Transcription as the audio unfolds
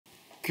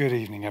Good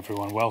evening,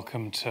 everyone.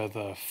 Welcome to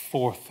the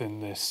fourth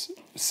in this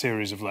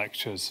series of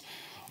lectures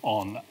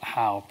on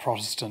how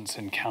Protestants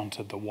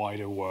encountered the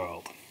wider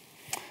world.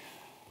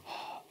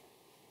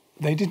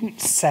 They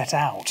didn't set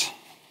out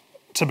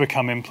to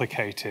become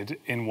implicated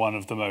in one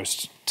of the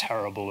most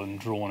terrible and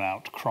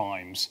drawn-out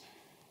crimes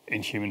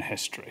in human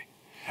history.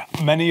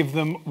 Many of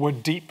them were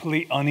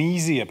deeply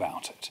uneasy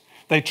about it.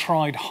 They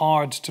tried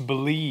hard to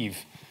believe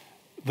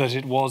that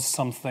it was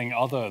something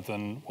other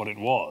than what it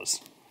was.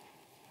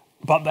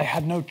 But they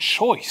had no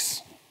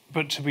choice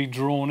but to be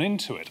drawn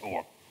into it,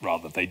 or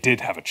rather, they did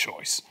have a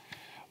choice.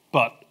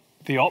 But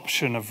the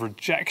option of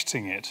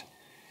rejecting it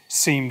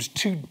seemed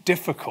too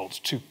difficult,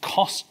 too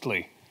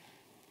costly,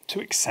 too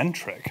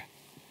eccentric,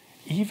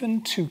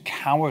 even too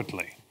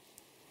cowardly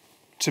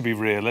to be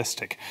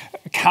realistic.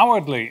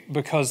 Cowardly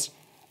because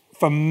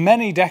for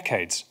many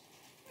decades,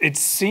 it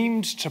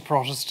seemed to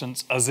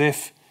Protestants as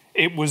if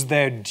it was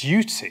their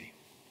duty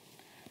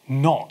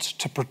not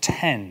to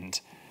pretend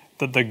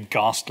that the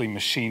ghastly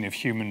machine of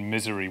human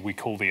misery we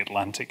call the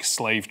Atlantic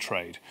slave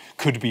trade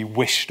could be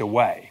wished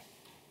away.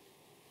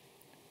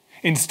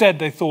 Instead,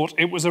 they thought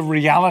it was a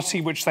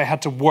reality which they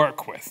had to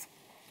work with,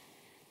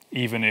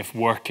 even if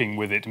working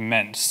with it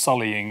meant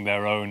sullying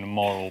their own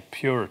moral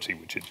purity,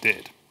 which it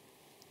did.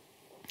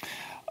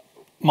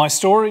 My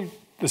story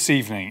this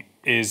evening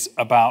is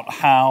about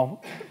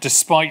how,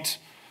 despite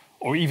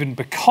or even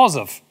because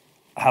of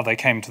how they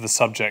came to the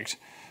subject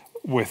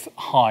with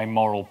high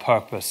moral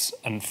purpose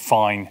and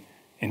fine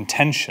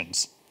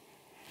intentions,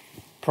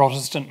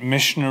 Protestant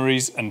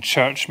missionaries and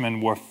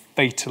churchmen were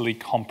fatally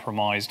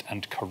compromised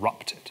and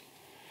corrupted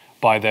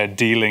by their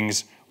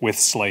dealings with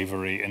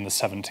slavery in the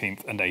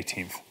 17th and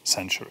 18th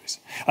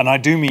centuries. And I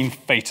do mean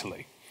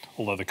fatally,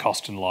 although the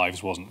cost in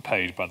lives wasn't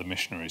paid by the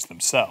missionaries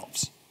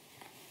themselves.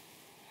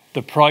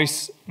 The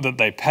price that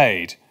they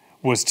paid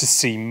was to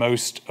see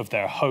most of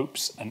their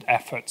hopes and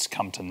efforts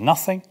come to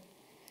nothing,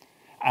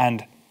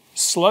 and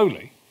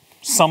slowly,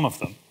 some of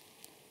them,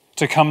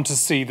 to come to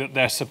see that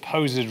their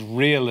supposed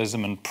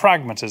realism and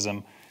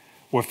pragmatism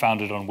were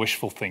founded on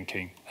wishful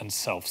thinking and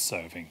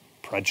self-serving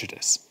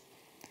prejudice.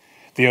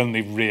 The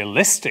only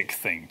realistic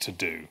thing to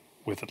do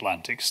with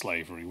Atlantic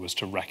slavery was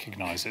to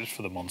recognize it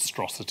for the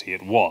monstrosity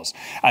it was.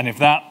 And if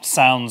that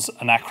sounds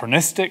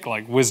anachronistic,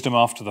 like wisdom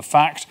after the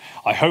fact,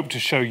 I hope to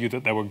show you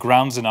that there were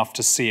grounds enough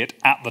to see it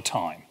at the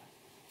time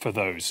for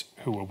those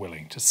who were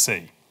willing to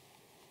see.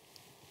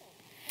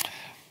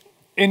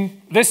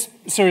 In this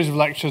series of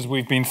lectures,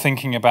 we've been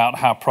thinking about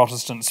how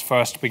Protestants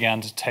first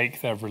began to take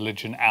their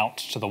religion out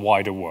to the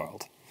wider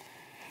world.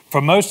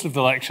 For most of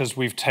the lectures,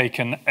 we've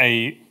taken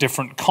a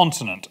different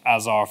continent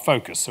as our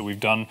focus. So we've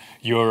done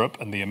Europe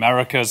and the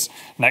Americas.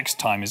 Next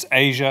time is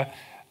Asia.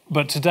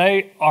 But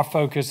today, our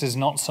focus is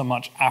not so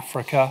much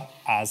Africa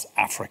as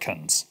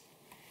Africans.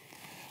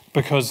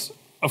 Because,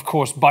 of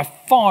course, by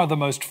far the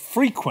most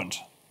frequent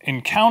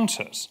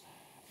encounters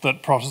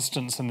that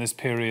Protestants in this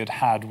period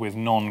had with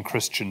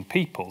non-Christian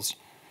peoples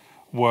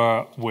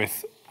were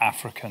with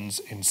Africans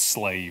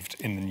enslaved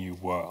in the New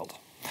World.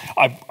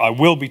 I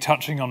will be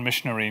touching on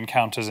missionary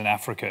encounters in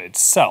Africa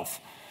itself,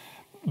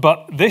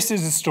 but this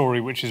is a story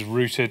which is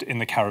rooted in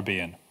the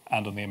Caribbean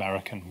and on the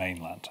American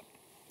mainland,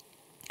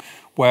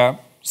 where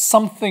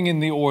something in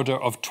the order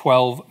of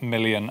 12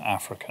 million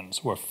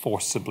Africans were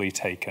forcibly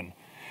taken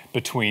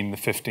between the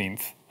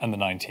 15th and the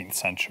 19th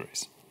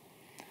centuries.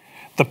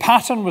 The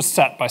pattern was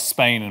set by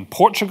Spain and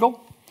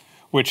Portugal,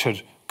 which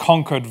had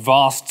conquered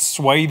vast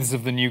swathes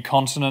of the new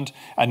continent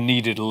and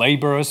needed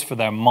laborers for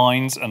their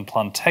mines and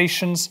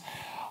plantations.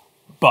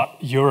 But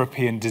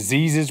European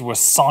diseases were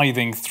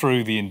scything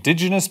through the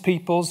indigenous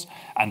peoples,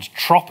 and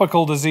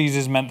tropical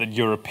diseases meant that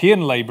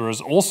European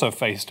laborers also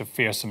faced a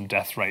fearsome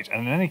death rate.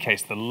 And in any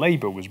case, the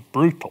labor was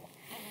brutal.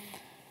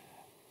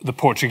 The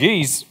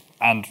Portuguese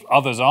and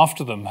others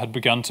after them had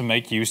begun to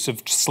make use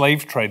of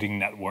slave trading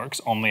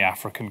networks on the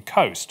African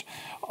coast,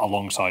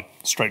 alongside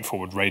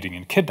straightforward raiding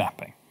and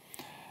kidnapping.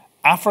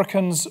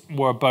 Africans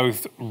were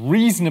both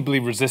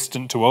reasonably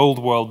resistant to old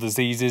world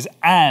diseases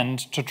and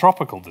to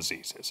tropical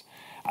diseases,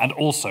 and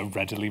also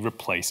readily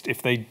replaced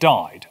if they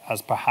died,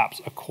 as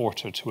perhaps a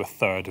quarter to a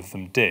third of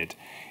them did,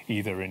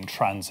 either in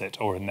transit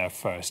or in their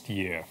first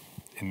year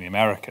in the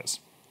Americas.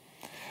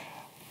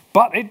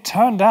 But it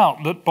turned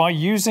out that by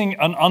using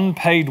an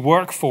unpaid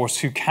workforce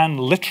who can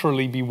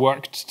literally be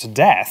worked to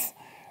death,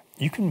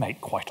 you can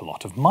make quite a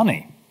lot of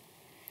money.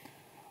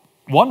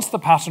 Once the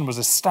pattern was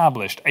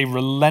established, a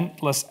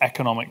relentless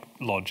economic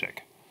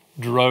logic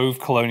drove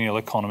colonial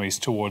economies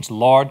towards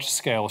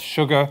large-scale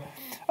sugar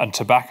and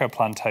tobacco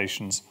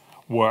plantations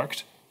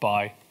worked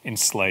by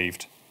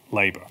enslaved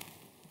labor.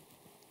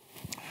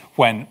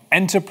 When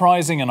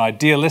enterprising and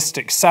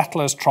idealistic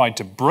settlers tried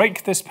to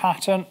break this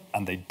pattern,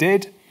 and they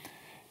did,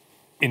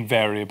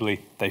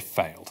 invariably they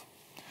failed.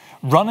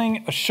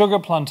 Running a sugar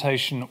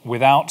plantation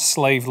without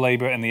slave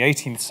labor in the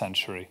 18th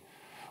century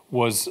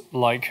was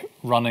like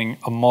running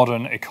a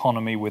modern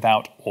economy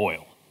without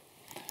oil.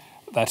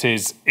 That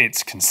is,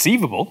 it's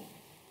conceivable.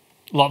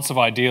 Lots of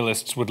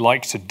idealists would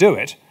like to do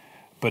it,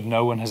 but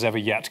no one has ever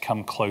yet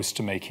come close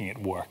to making it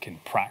work in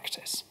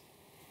practice.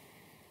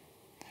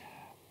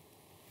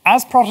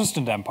 As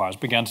Protestant empires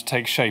began to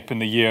take shape in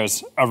the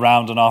years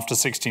around and after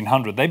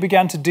 1600, they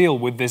began to deal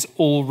with this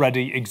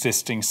already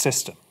existing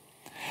system.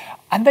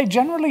 And they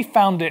generally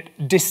found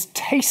it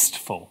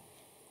distasteful,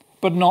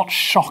 but not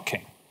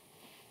shocking.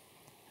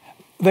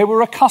 They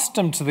were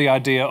accustomed to the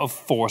idea of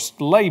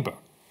forced labor.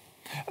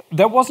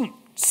 There wasn't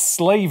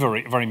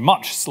slavery, very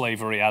much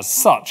slavery as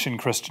such in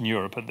Christian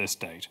Europe at this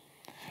date,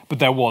 but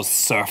there was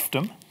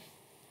serfdom.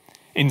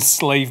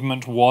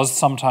 Enslavement was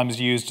sometimes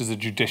used as a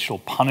judicial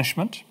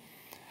punishment.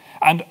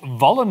 And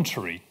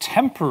voluntary,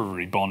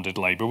 temporary bonded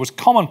labor was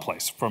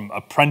commonplace, from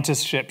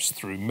apprenticeships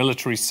through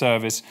military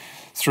service,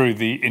 through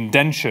the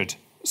indentured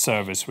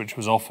service, which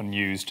was often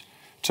used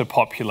to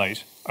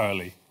populate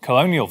early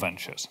colonial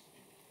ventures.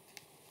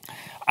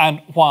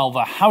 And while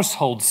the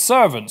household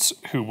servants,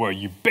 who were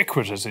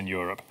ubiquitous in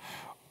Europe,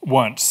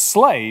 weren't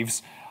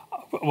slaves,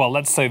 well,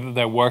 let's say that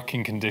their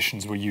working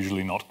conditions were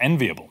usually not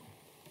enviable.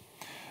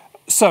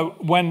 So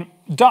when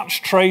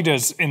Dutch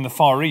traders in the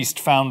Far East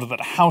found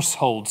that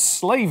household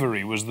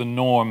slavery was the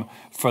norm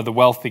for the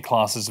wealthy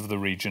classes of the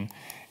region,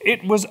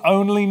 it was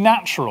only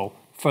natural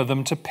for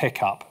them to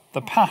pick up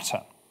the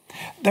pattern.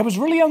 There was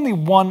really only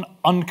one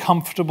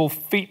uncomfortable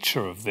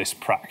feature of this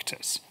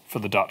practice for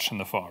the Dutch in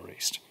the Far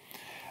East.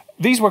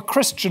 These were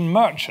Christian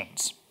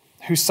merchants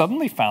who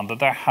suddenly found that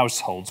their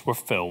households were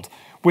filled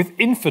with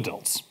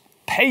infidels,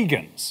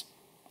 pagans,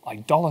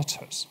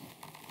 idolaters.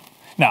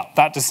 Now,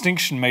 that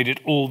distinction made it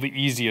all the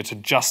easier to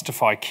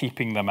justify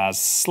keeping them as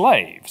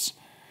slaves,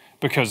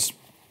 because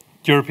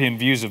European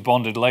views of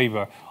bonded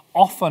labor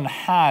often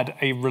had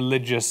a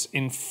religious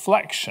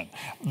inflection.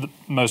 The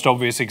most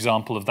obvious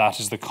example of that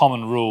is the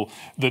common rule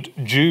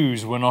that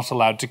Jews were not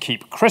allowed to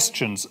keep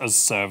Christians as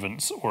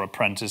servants or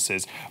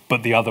apprentices,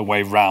 but the other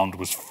way round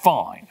was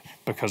fine,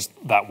 because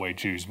that way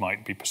Jews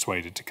might be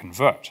persuaded to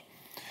convert.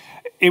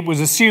 It was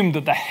assumed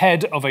that the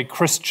head of a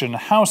Christian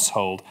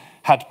household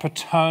had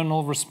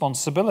paternal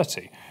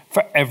responsibility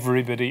for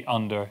everybody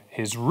under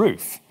his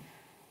roof,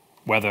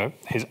 whether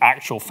his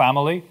actual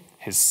family,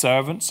 his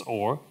servants,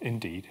 or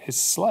indeed his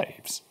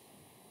slaves.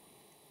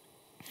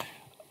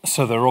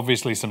 So there are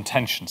obviously some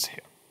tensions here.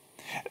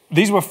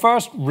 These were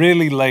first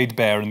really laid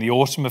bare in the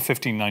autumn of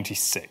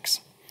 1596,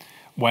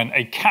 when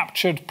a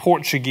captured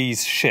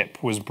Portuguese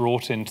ship was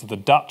brought into the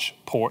Dutch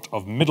port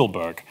of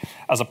Middelburg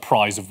as a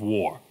prize of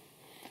war,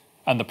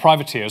 and the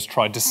privateers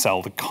tried to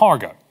sell the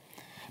cargo.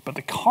 But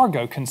the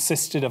cargo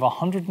consisted of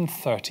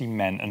 130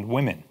 men and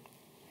women.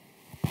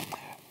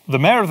 The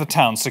mayor of the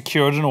town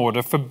secured an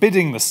order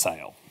forbidding the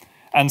sale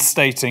and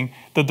stating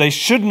that they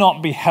should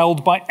not be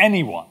held by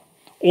anyone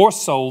or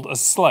sold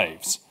as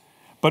slaves,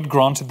 but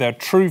granted their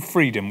true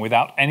freedom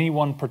without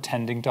anyone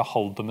pretending to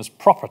hold them as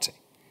property.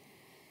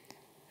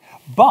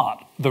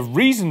 But the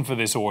reason for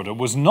this order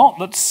was not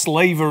that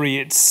slavery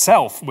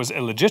itself was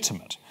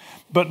illegitimate,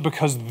 but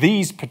because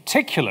these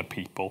particular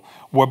people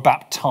were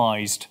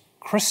baptized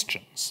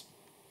Christians.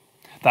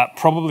 That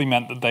probably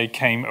meant that they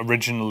came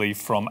originally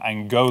from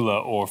Angola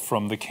or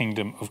from the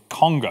Kingdom of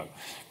Congo,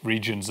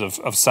 regions of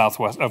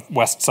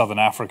West Southern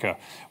Africa,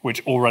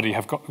 which already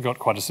have got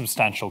quite a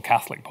substantial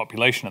Catholic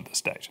population at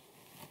this date.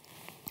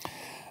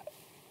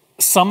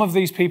 Some of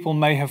these people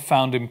may have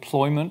found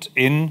employment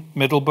in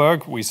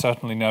Middelburg. We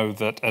certainly know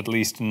that at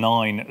least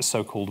 9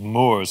 so-called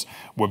Moors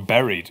were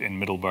buried in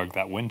Middelburg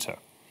that winter.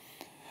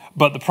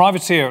 But the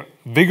privateer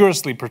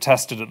vigorously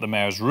protested at the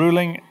mayor's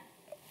ruling,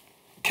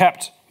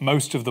 kept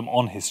most of them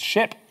on his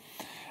ship,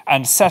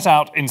 and set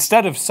out,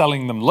 instead of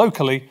selling them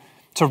locally,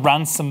 to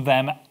ransom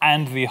them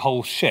and the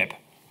whole ship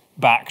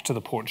back to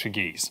the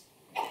Portuguese.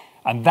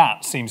 And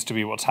that seems to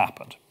be what's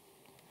happened.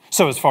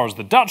 So as far as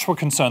the Dutch were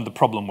concerned, the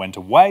problem went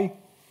away,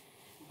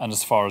 and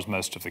as far as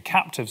most of the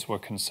captives were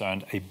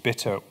concerned, a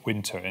bitter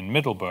winter in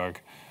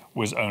Middelburg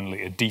was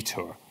only a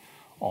detour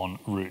en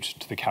route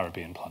to the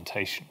Caribbean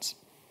plantations.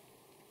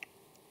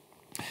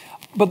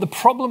 But the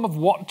problem of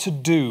what to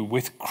do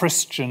with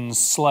Christian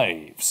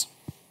slaves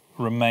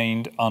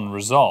remained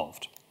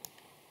unresolved.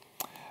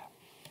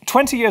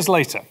 20 years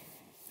later,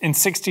 in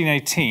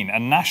 1618, a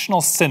national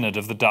synod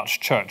of the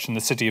Dutch church in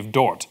the city of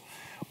Dort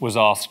was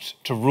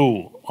asked to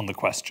rule on the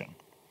question.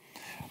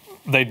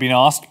 They'd been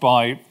asked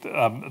by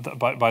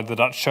the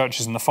Dutch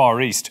churches in the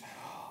Far East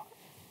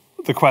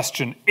the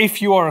question,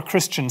 if you are a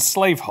Christian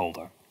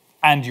slaveholder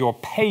and your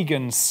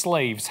pagan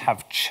slaves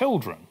have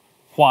children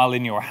while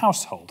in your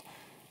household,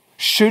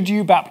 should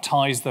you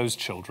baptize those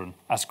children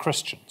as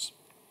Christians?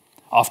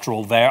 After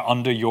all, they're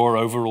under your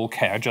overall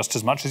care just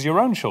as much as your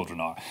own children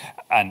are.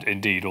 And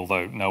indeed,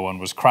 although no one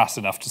was crass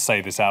enough to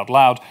say this out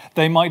loud,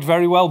 they might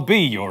very well be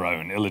your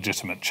own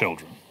illegitimate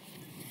children.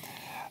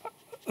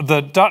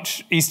 The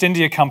Dutch East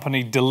India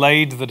Company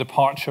delayed the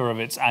departure of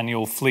its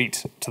annual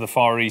fleet to the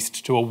Far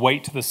East to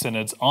await the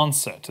synod's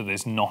answer to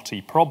this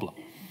knotty problem.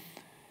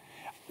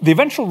 The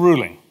eventual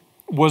ruling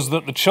was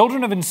that the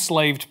children of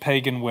enslaved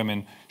pagan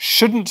women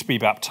shouldn't be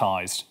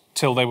baptized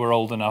till they were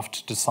old enough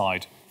to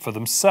decide for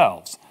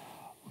themselves.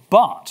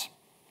 But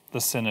the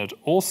synod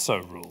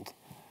also ruled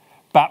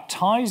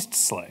baptized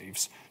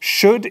slaves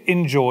should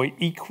enjoy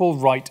equal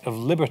right of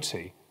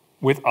liberty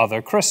with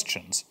other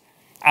Christians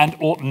and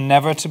ought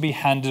never to be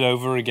handed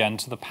over again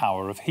to the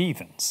power of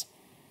heathens.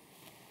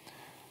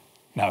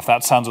 Now, if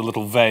that sounds a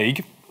little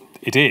vague,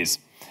 it is.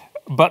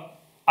 But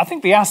I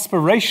think the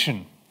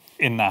aspiration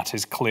in that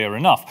is clear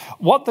enough.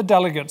 What the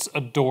delegates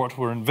at Dort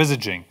were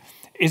envisaging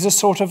is a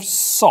sort of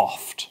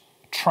soft,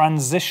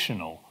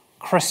 transitional,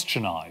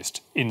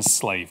 Christianized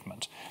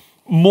enslavement,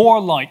 more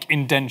like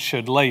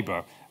indentured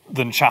labor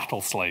than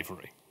chattel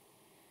slavery.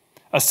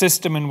 A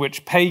system in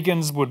which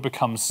pagans would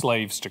become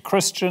slaves to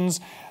Christians,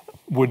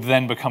 would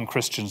then become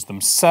Christians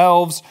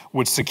themselves,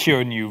 would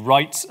secure new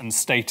rights and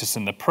status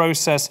in the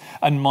process,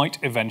 and might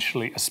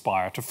eventually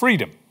aspire to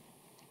freedom.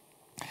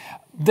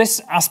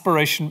 This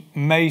aspiration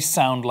may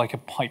sound like a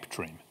pipe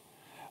dream,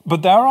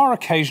 but there are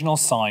occasional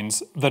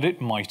signs that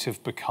it might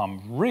have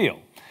become real.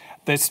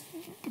 This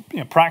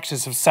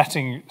practice of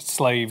setting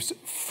slaves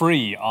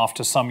free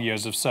after some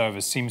years of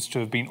service seems to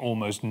have been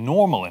almost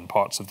normal in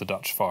parts of the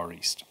Dutch Far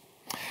East.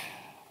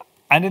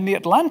 And in the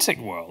Atlantic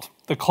world,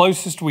 the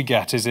closest we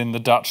get is in the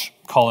Dutch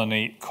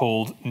colony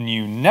called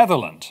New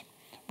Netherland,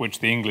 which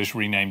the English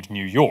renamed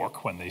New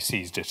York when they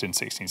seized it in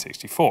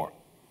 1664.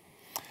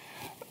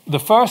 The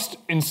first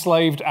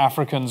enslaved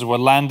Africans were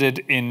landed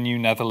in New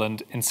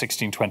Netherland in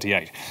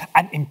 1628.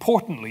 And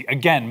importantly,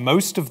 again,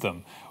 most of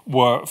them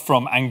were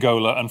from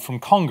Angola and from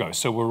Congo,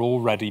 so were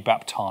already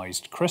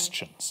baptized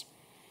Christians.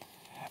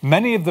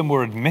 Many of them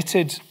were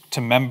admitted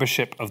to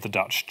membership of the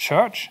Dutch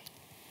Church.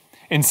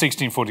 In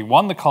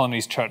 1641, the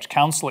colony's church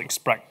council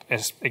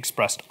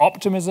expressed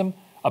optimism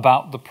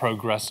about the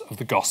progress of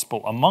the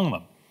gospel among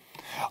them.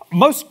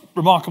 Most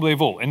remarkably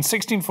of all, in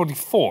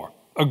 1644,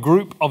 a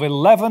group of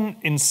 11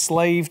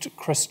 enslaved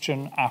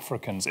Christian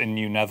Africans in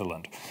New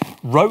Netherland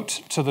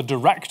wrote to the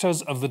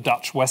directors of the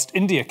Dutch West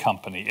India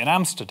Company in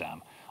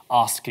Amsterdam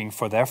asking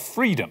for their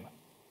freedom.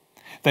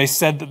 They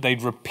said that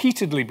they'd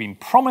repeatedly been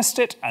promised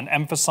it and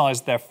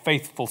emphasized their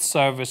faithful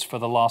service for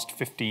the last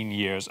 15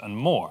 years and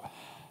more.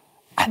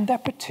 And their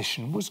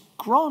petition was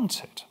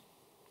granted.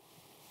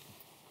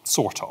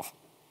 Sort of.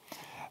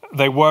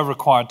 They were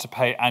required to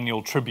pay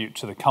annual tribute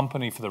to the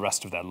company for the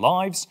rest of their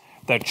lives.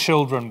 Their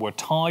children were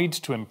tied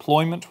to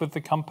employment with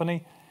the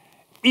company.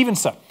 Even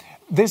so,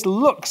 this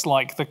looks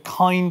like the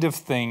kind of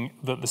thing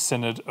that the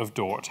Synod of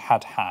Dort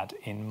had had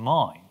in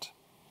mind.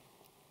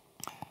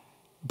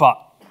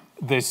 But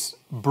this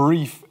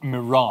brief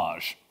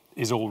mirage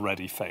is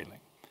already failing.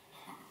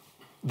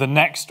 The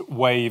next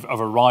wave of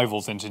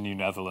arrivals into New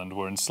Netherland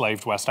were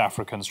enslaved West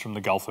Africans from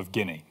the Gulf of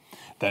Guinea.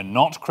 They're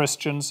not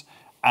Christians,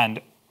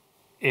 and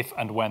if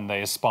and when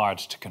they aspired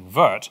to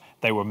convert,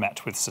 they were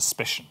met with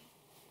suspicion.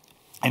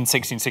 In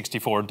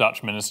 1664, a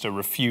Dutch minister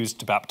refused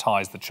to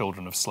baptize the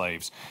children of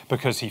slaves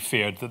because he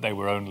feared that they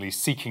were only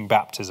seeking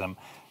baptism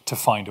to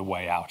find a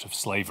way out of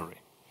slavery.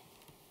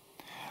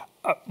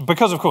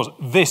 Because, of course,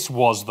 this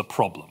was the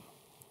problem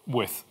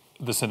with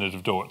the Synod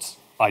of Dort's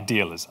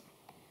idealism.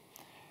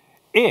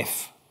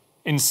 If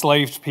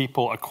enslaved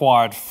people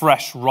acquired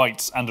fresh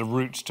rights and a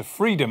route to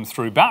freedom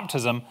through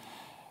baptism,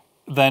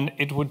 then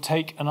it would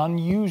take an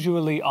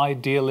unusually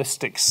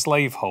idealistic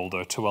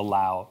slaveholder to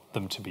allow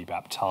them to be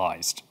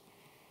baptized.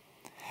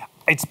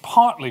 It's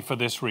partly for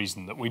this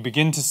reason that we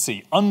begin to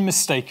see,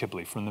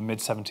 unmistakably from the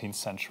mid-17th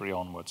century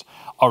onwards,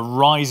 a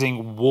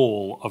rising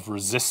wall of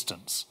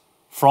resistance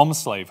from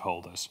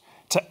slaveholders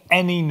to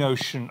any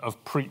notion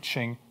of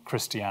preaching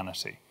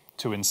Christianity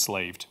to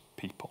enslaved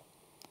people,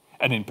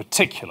 and in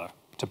particular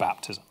to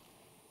baptism.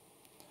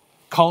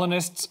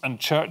 Colonists and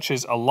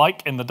churches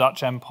alike in the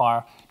Dutch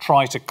Empire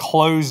try to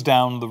close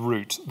down the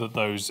route that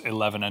those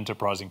 11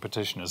 enterprising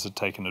petitioners had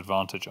taken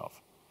advantage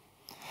of.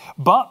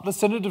 But the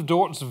Synod of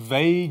Dort's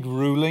vague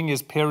ruling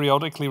is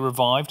periodically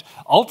revived.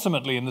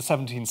 Ultimately, in the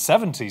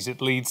 1770s,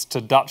 it leads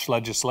to Dutch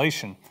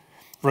legislation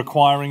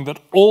requiring that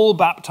all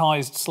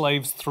baptized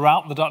slaves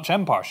throughout the Dutch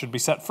Empire should be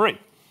set free.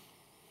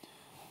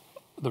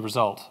 The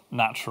result,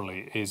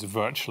 naturally, is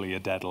virtually a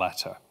dead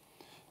letter.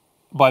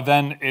 By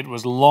then, it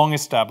was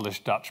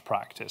long-established Dutch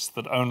practice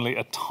that only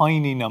a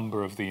tiny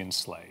number of the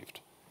enslaved,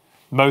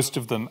 most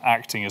of them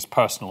acting as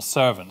personal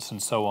servants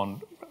and so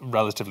on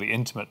relatively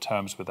intimate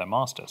terms with their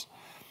masters,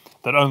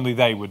 that only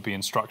they would be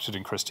instructed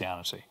in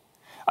Christianity.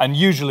 And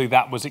usually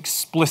that was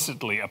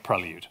explicitly a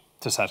prelude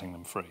to setting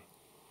them free.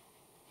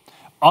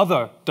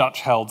 Other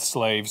Dutch-held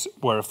slaves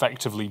were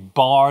effectively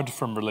barred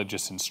from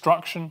religious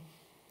instruction,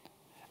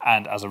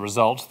 and as a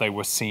result, they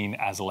were seen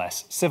as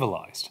less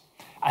civilized,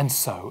 and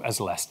so as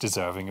less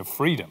deserving of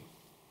freedom.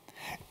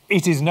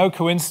 It is no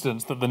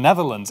coincidence that the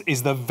Netherlands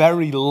is the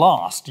very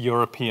last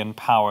European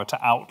power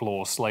to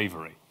outlaw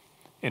slavery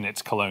in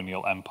its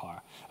colonial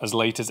empire, as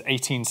late as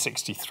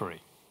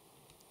 1863.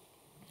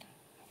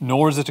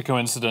 Nor is it a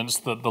coincidence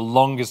that the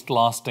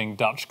longest-lasting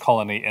Dutch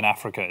colony in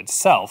Africa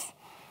itself,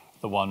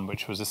 the one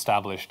which was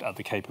established at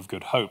the Cape of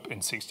Good Hope in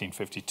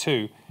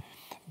 1652,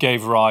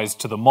 gave rise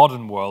to the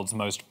modern world's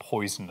most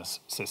poisonous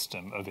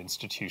system of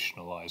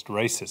institutionalized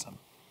racism.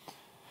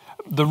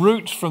 The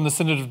route from the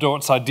Synod of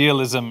Dort's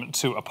idealism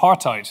to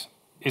apartheid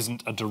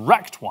isn't a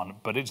direct one,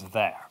 but it's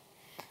there.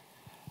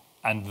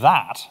 And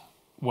that,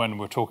 when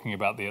we're talking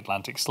about the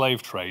Atlantic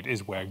slave trade,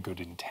 is where good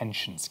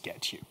intentions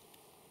get you.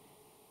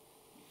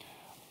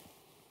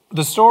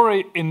 The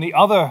story in the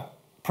other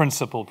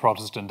principal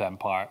Protestant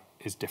empire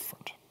is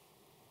different.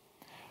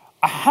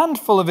 A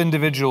handful of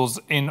individuals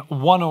in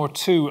one or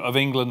two of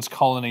England's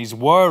colonies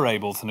were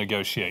able to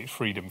negotiate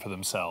freedom for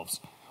themselves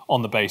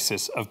on the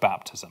basis of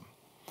baptism.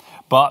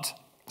 But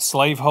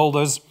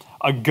slaveholders,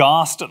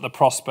 aghast at the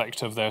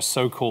prospect of their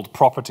so-called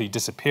property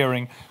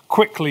disappearing,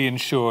 quickly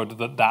ensured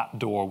that that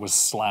door was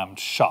slammed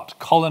shut.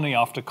 Colony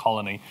after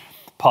colony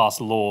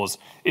passed laws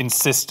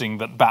insisting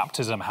that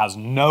baptism has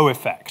no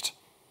effect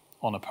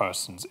on a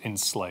person's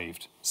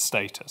enslaved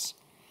status.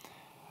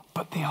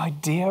 But the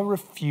idea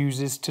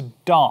refuses to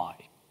die,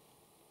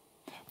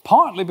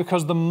 partly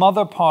because the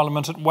Mother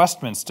Parliament at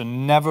Westminster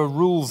never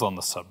rules on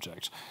the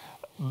subject.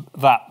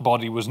 That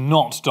body was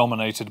not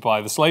dominated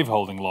by the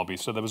slaveholding lobby,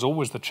 so there was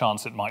always the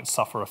chance it might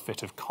suffer a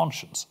fit of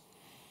conscience.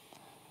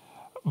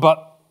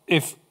 But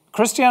if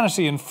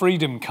Christianity and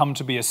freedom come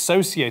to be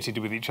associated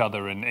with each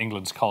other in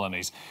England's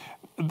colonies,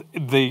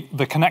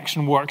 the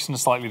connection works in a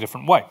slightly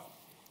different way.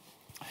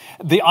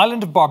 The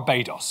island of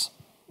Barbados,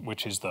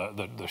 which is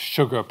the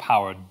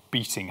sugar-powered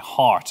beating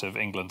heart of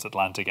England's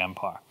Atlantic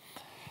Empire,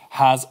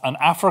 has an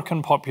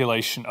African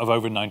population of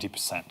over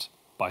 90%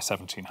 by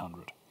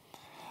 1700.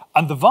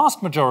 And the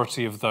vast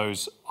majority of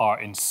those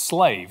are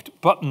enslaved,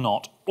 but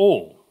not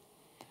all.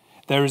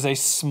 There is a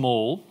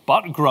small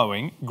but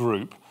growing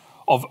group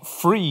of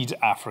freed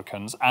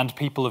Africans and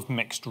people of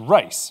mixed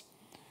race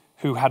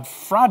who had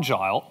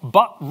fragile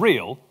but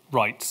real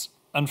rights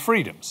and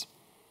freedoms.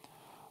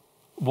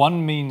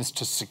 One means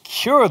to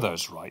secure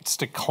those rights,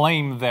 to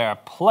claim their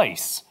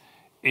place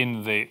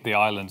in the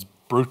island's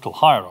brutal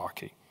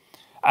hierarchy,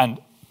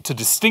 and to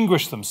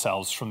distinguish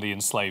themselves from the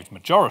enslaved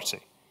majority,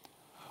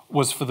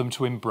 was for them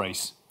to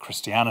embrace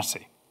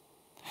Christianity.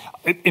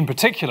 In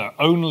particular,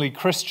 only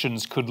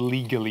Christians could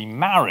legally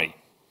marry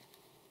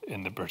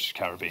in the British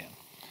Caribbean.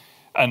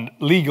 And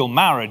legal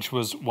marriage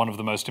was one of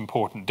the most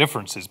important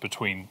differences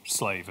between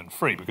slave and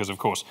free, because, of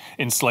course,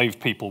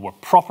 enslaved people were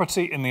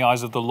property in the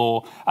eyes of the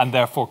law and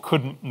therefore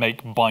couldn't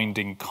make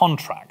binding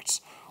contracts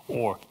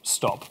or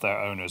stop their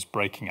owners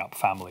breaking up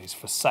families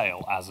for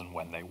sale as and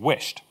when they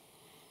wished.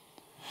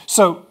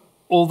 So,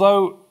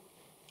 although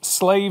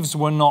slaves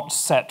were not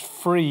set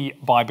free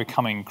by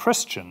becoming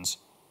Christians,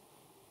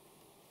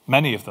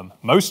 many of them,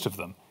 most of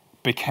them,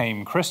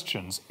 became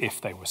Christians if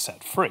they were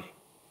set free.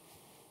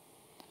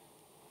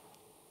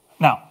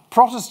 Now,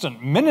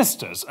 Protestant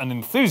ministers and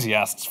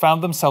enthusiasts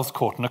found themselves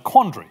caught in a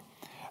quandary.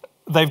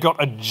 They've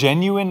got a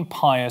genuine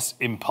pious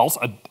impulse,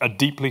 a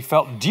deeply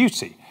felt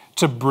duty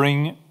to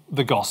bring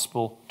the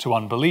gospel to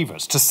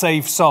unbelievers, to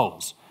save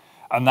souls.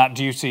 And that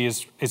duty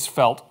is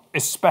felt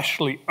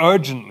especially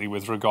urgently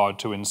with regard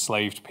to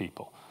enslaved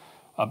people,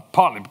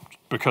 partly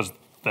because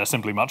they're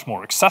simply much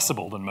more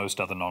accessible than most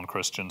other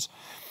non-Christians,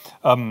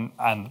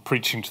 and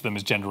preaching to them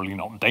is generally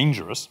not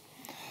dangerous.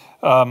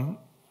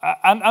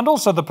 And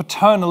also the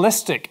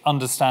paternalistic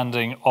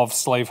understanding of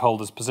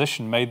slaveholders'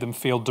 position made them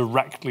feel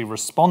directly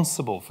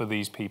responsible for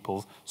these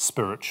people's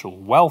spiritual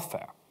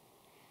welfare.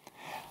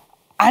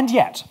 And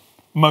yet,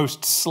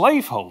 most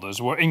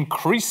slaveholders were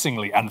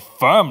increasingly and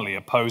firmly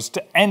opposed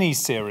to any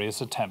serious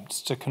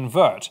attempts to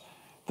convert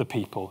the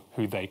people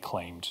who they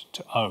claimed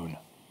to own.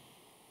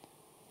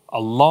 A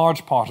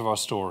large part of our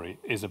story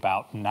is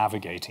about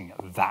navigating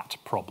that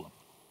problem.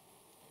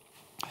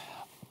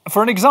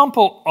 For an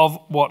example of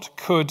what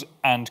could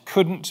and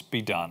couldn't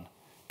be done,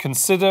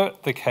 consider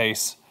the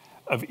case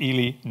of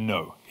Élie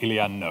No.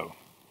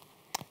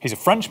 He's a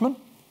Frenchman,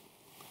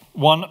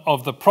 one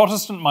of the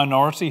Protestant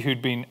minority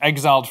who'd been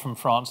exiled from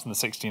France in the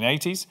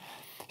 1680s.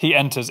 He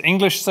enters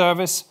English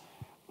service,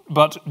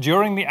 but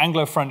during the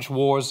Anglo-French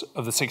Wars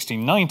of the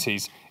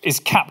 1690s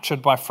is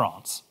captured by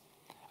France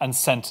and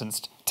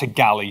sentenced to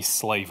galley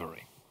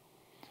slavery.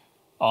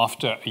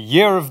 After a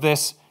year of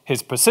this,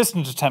 his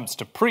persistent attempts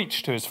to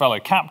preach to his fellow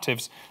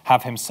captives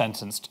have him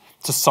sentenced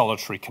to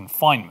solitary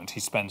confinement. He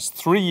spends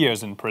 3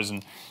 years in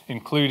prison,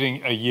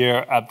 including a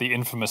year at the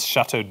infamous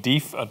Château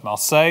d'If at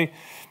Marseille,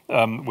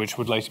 which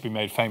would later be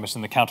made famous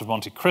in the Count of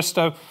Monte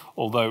Cristo,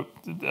 although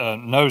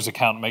No's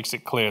account makes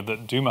it clear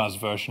that Dumas'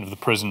 version of the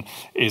prison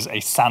is a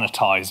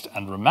sanitized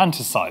and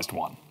romanticized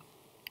one.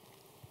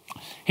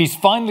 He's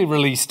finally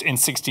released in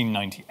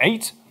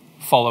 1698,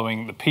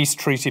 following the peace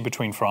treaty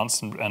between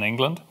France and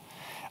England,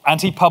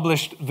 and he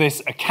published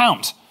this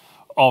account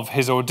of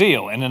his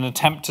ordeal in an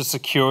attempt to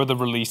secure the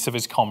release of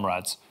his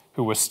comrades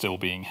who were still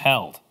being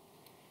held.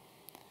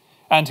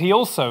 And he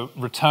also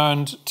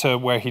returned to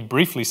where he'd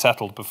briefly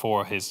settled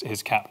before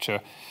his capture,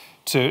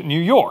 to New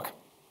York,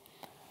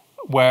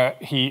 where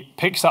he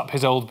picks up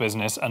his old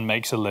business and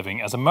makes a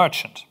living as a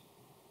merchant.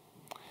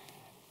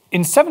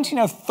 In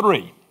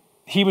 1703,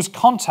 he was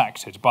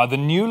contacted by the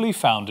newly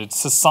founded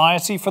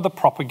Society for the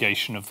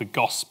Propagation of the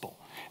Gospel,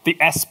 the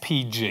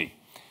SPG.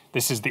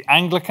 This is the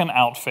Anglican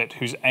outfit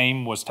whose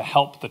aim was to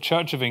help the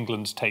Church of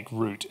England take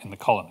root in the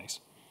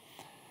colonies.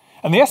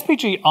 And the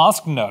SPG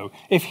asked No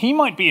if he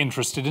might be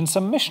interested in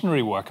some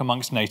missionary work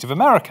amongst Native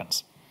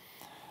Americans.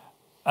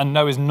 And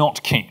No is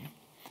not keen.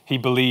 He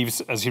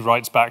believes, as he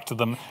writes back to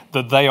them,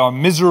 that they are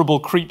miserable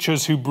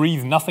creatures who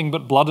breathe nothing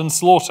but blood and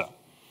slaughter.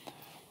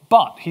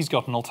 But he's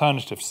got an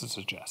alternative to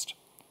suggest.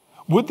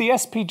 Would the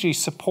SPG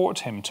support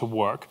him to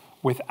work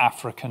with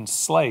African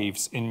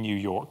slaves in New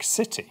York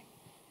City?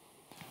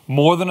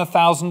 More than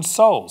 1,000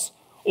 souls,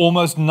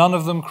 almost none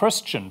of them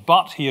Christian,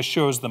 but he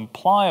assures them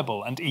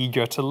pliable and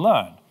eager to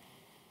learn.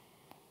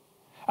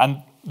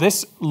 And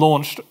this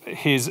launched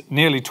his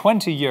nearly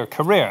 20-year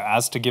career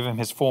as, to give him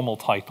his formal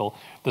title,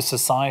 the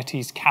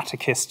Society's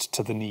Catechist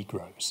to the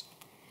Negroes.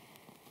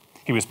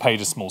 He was paid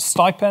a small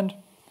stipend.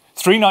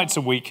 3 nights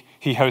a week,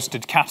 he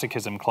hosted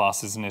catechism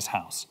classes in his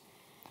house.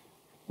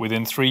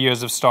 Within 3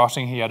 years of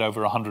starting, he had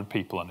over 100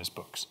 people on his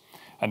books,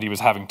 and he was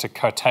having to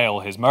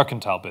curtail his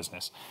mercantile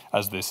business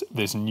as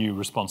this new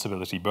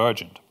responsibility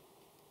burgeoned.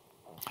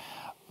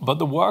 But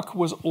the work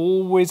was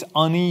always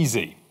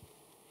uneasy.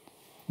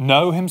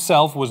 No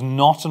himself was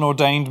not an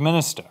ordained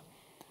minister.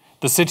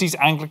 The city's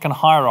Anglican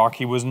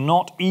hierarchy was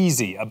not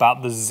easy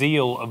about the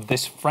zeal of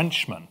this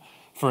Frenchman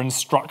for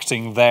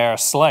instructing their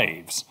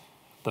slaves.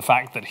 The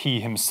fact that he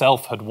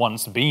himself had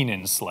once been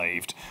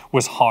enslaved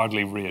was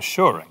hardly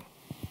reassuring.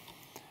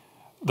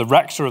 The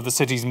rector of the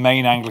city's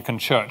main Anglican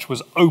church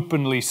was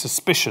openly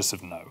suspicious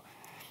of No.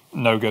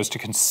 No goes to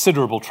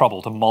considerable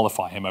trouble to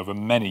mollify him over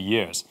many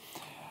years.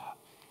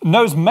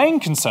 No's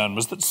main concern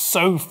was that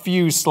so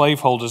few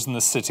slaveholders in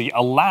the city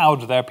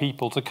allowed their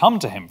people to come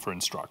to him for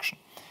instruction.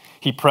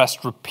 He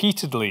pressed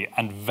repeatedly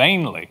and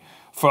vainly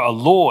for a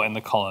law in the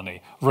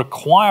colony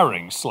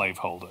requiring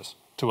slaveholders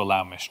to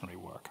allow missionary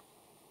work.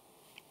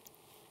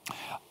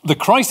 The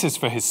crisis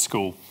for his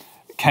school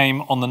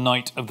came on the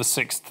night of the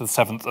 6th to the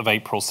 7th of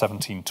April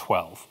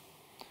 1712,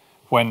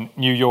 when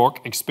New York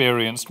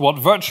experienced what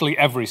virtually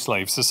every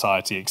slave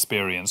society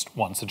experienced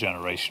once a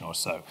generation or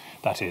so,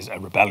 that is, a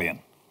rebellion.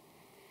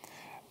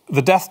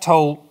 The death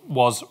toll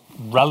was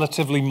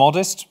relatively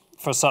modest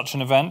for such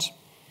an event.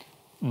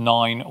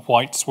 9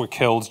 whites were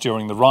killed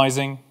during the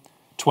rising,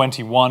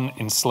 21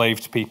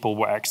 enslaved people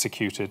were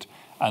executed,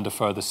 and a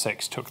further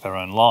 6 took their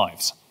own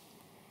lives.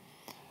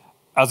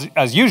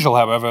 As usual,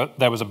 however,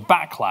 there was a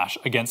backlash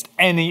against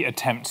any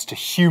attempts to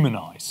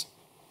humanize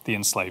the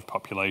enslaved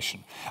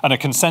population, and a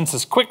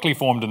consensus quickly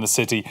formed in the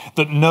city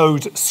that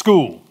No's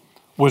school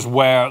was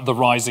where the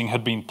rising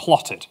had been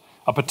plotted.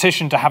 A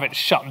petition to have it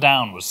shut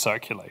down was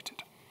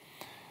circulated.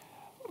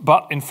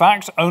 But in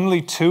fact,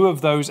 only 2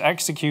 of those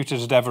executed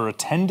had ever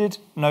attended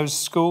No's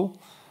school,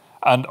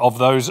 and of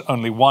those,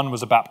 only 1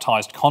 was a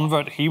baptized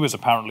convert. He was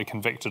apparently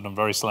convicted on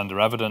very slender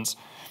evidence.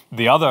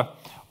 The other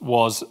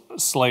was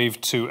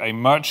slave to a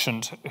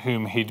merchant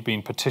whom he'd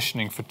been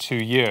petitioning for 2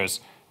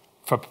 years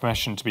for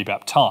permission to be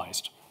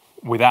baptized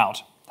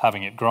without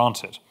having it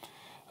granted.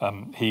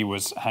 He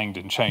was hanged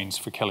in chains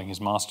for killing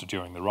his master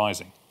during the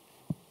rising.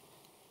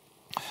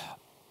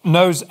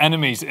 No's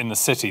enemies in the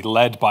city,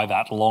 led by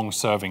that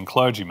long-serving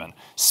clergyman,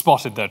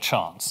 spotted their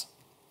chance.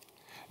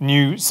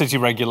 New city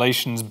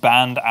regulations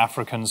banned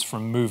Africans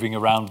from moving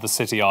around the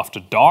city after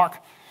dark,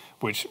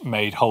 which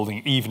made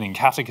holding evening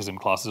catechism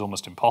classes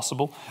almost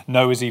impossible.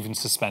 No was even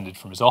suspended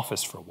from his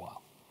office for a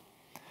while.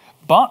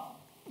 But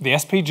the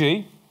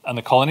SPG and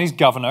the colony's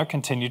governor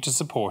continued to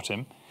support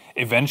him.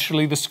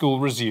 Eventually, the school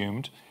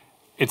resumed.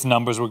 Its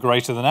numbers were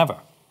greater than ever.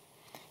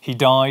 He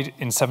died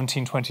in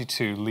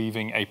 1722,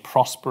 leaving a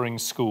prospering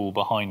school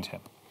behind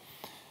him.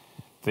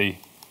 The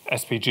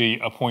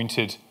SPG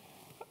appointed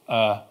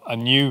a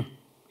new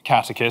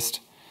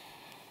catechist,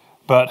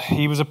 but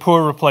he was a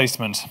poor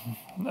replacement.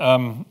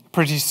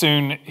 Pretty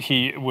soon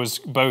he was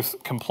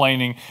both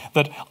complaining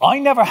that I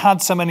never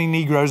had so many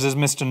Negroes as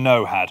Mr.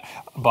 No had,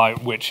 by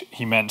which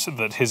he meant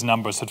that his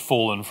numbers had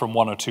fallen from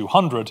 100 or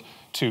 200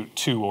 to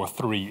 2 or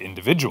 3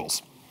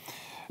 individuals.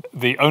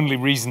 The only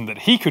reason that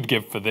he could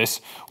give for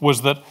this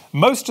was that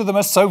most of them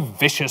are so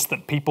vicious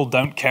that people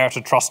don't care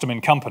to trust them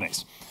in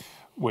companies,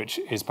 which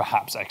is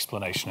perhaps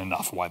explanation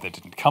enough why they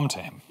didn't come to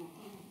him.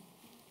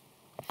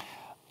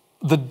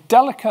 The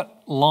delicate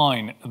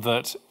line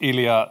that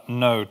Elia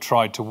No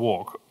tried to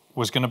walk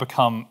was going to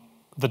become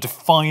the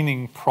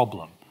defining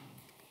problem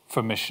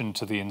for mission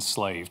to the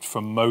enslaved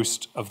for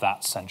most of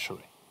that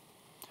century.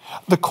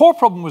 The core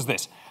problem was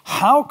this: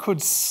 how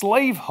could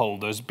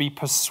slaveholders be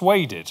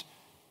persuaded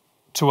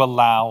to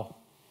allow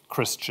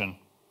Christian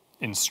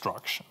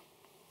instruction?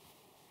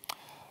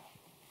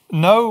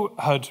 No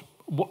had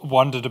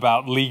wondered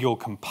about legal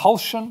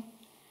compulsion.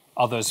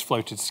 Others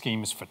floated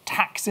schemes for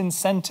tax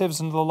incentives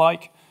and the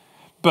like.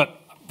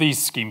 But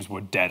these schemes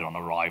were dead on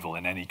arrival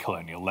in any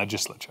colonial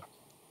legislature.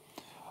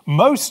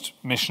 Most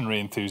missionary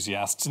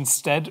enthusiasts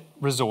instead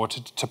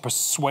resorted to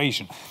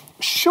persuasion.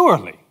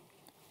 Surely,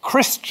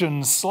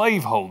 Christian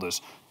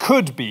slaveholders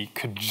could be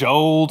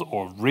cajoled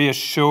or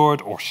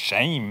reassured or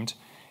shamed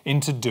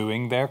into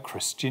doing their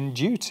Christian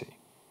duty.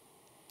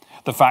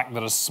 The fact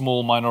that a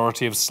small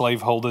minority of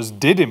slaveholders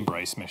did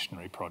embrace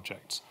missionary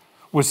projects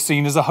was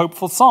seen as a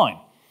hopeful sign,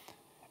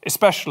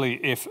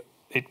 especially if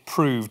it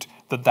proved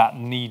that that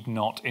need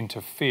not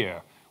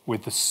interfere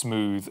with the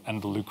smooth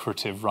and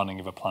lucrative running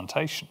of a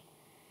plantation.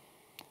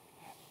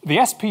 The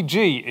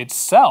SPG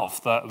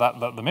itself,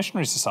 the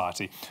Missionary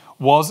Society,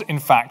 was in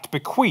fact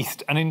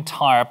bequeathed an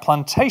entire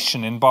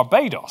plantation in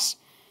Barbados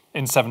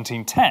in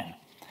 1710,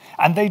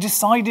 and they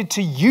decided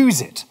to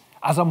use it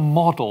as a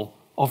model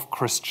of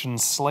Christian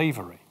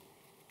slavery,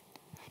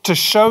 to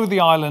show the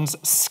island's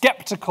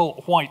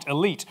skeptical white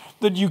elite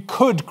that you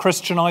could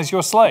Christianize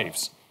your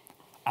slaves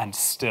and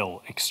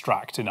still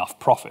extract enough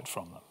profit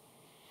from them.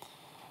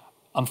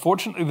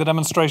 Unfortunately, the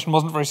demonstration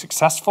wasn't very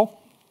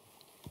successful.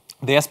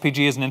 The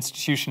SPG as an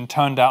institution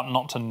turned out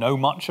not to know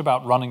much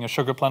about running a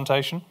sugar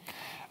plantation,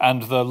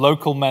 and the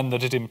local men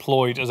that it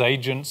employed as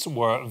agents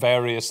were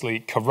variously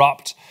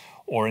corrupt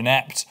or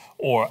inept,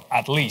 or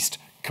at least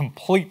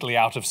completely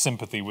out of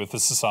sympathy with the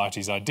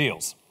society's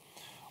ideals.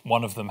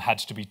 One of them had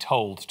to be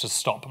told to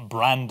stop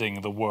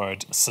branding the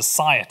word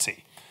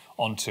society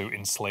onto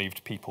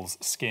enslaved people's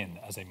skin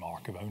as a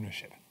mark of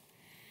ownership.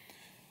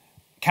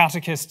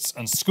 Catechists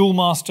and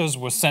schoolmasters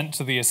were sent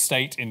to the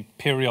estate in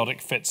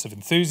periodic fits of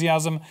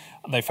enthusiasm.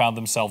 They found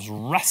themselves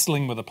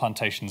wrestling with the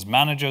plantation's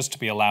managers to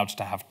be allowed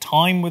to have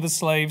time with the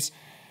slaves.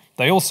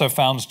 They also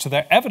found, to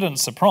their evident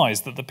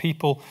surprise, that the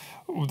people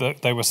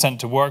that they were sent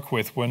to work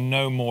with were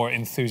no more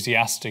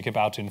enthusiastic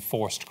about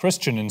enforced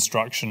Christian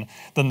instruction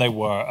than they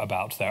were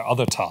about their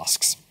other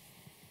tasks.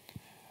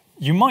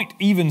 You might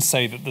even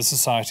say that the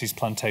Society's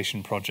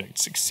plantation project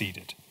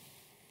succeeded.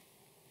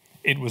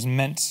 It was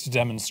meant to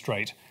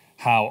demonstrate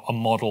how a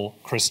model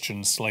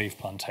Christian slave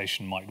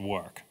plantation might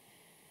work.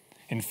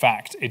 In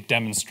fact, it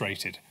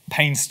demonstrated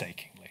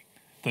painstakingly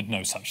that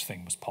no such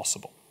thing was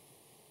possible.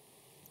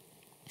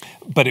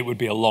 But it would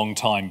be a long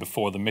time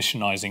before the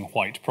missionizing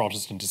white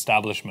Protestant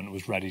establishment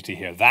was ready to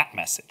hear that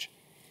message.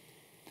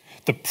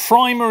 The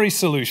primary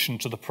solution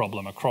to the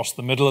problem across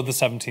the middle of the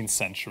 17th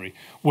century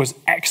was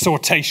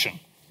exhortation.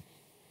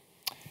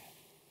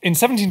 In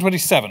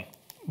 1727,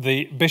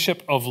 the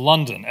Bishop of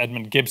London,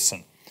 Edmund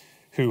Gibson,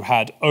 who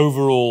had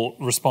overall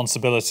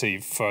responsibility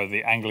for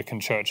the Anglican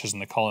churches in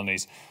the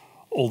colonies,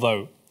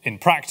 although in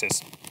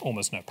practice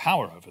almost no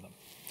power over them,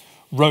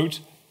 wrote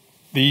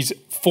these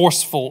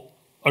forceful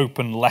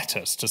open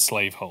letters to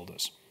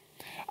slaveholders.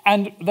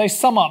 And they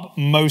sum up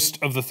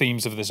most of the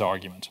themes of this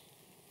argument.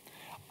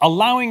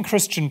 Allowing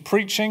Christian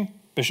preaching,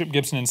 Bishop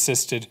Gibson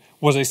insisted,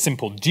 was a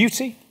simple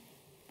duty.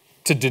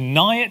 To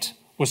deny it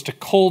was to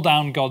call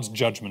down God's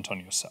judgment on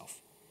yourself.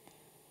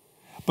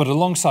 But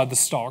alongside the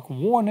stark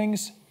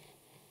warnings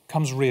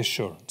comes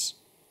reassurance.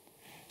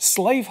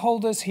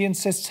 Slaveholders, he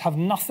insists, have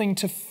nothing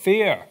to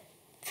fear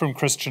from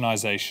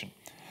Christianization.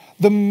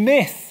 The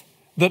myth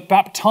that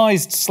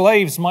baptized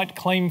slaves might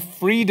claim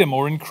freedom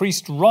or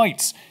increased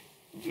rights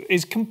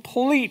is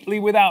completely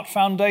without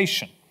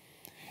foundation.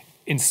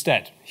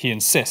 Instead, he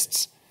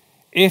insists,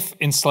 if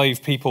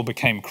enslaved people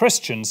became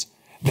Christians,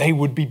 they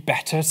would be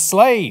better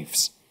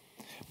slaves.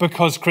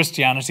 Because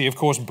Christianity, of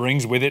course,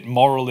 brings with it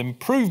moral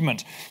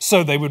improvement,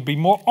 so they would be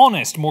more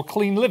honest, more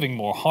clean living,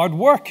 more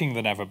hard-working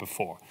than ever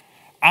before.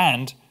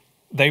 And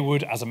they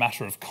would, as a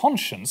matter of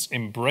conscience,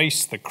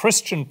 embrace the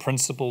Christian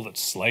principle that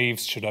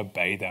slaves should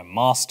obey their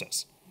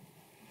masters.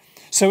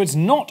 So it's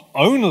not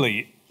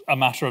only a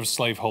matter of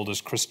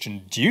slaveholders'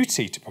 Christian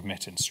duty to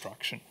permit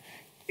instruction,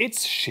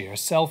 it's sheer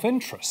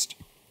self-interest.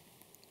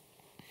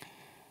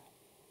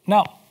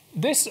 Now,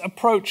 this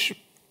approach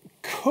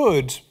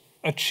could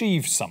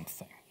achieve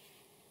something.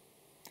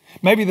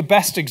 Maybe the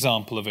best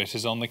example of it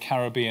is on the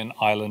Caribbean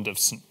island of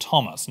St.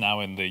 Thomas, now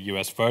in the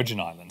US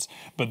Virgin Islands,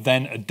 but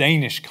then a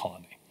Danish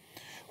colony,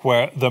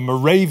 where the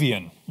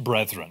Moravian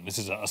Brethren, this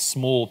is a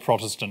small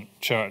Protestant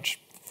church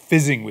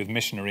fizzing with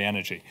missionary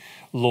energy,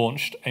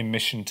 launched a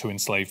mission to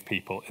enslaved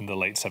people in the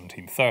late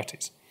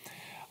 1730s.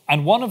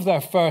 And one of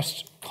their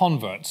first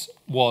converts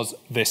was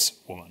this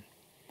woman.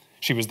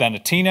 She was then a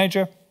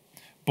teenager,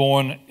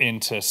 born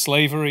into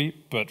slavery,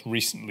 but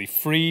recently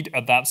freed,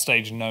 at that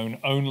stage known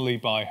only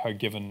by her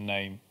given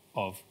name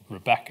of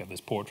Rebecca.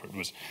 This portrait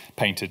was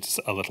painted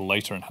a little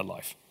later in her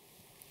life.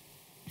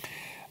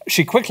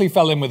 She quickly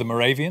fell in with the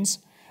Moravians,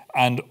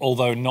 and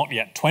although not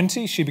yet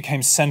 20, she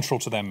became central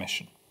to their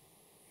mission.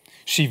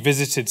 She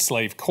visited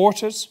slave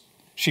quarters,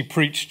 she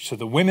preached to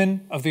the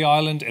women of the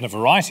island in a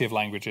variety of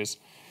languages,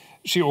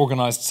 she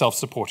organized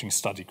self-supporting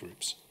study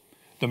groups.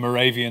 The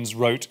Moravians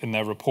wrote in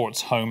their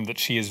reports home that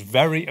she is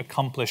very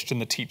accomplished in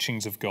the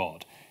teachings of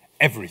God.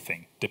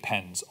 Everything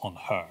depends on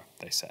her,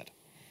 they said.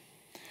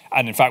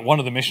 And in fact, one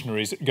of the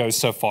missionaries goes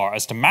so far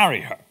as to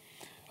marry her,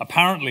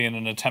 apparently in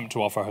an attempt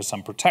to offer her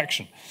some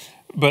protection.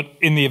 But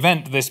in the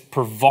event, this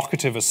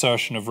provocative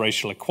assertion of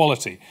racial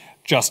equality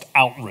just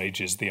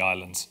outrages the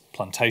island's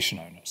plantation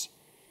owners.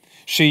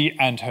 She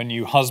and her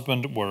new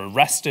husband were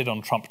arrested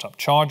on trumped-up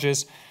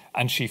charges,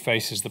 and she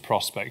faces the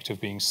prospect of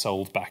being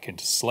sold back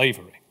into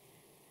slavery.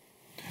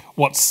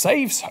 What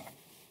saves her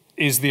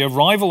is the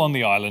arrival on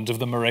the island of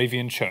the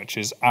Moravian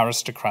Church's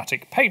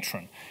aristocratic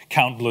patron,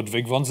 Count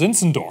Ludwig von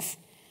Zinzendorf,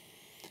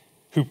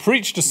 who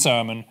preached a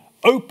sermon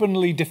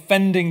openly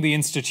defending the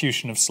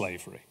institution of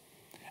slavery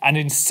and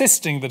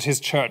insisting that his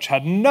church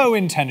had no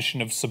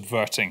intention of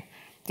subverting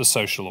the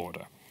social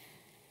order.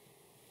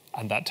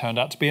 And that turned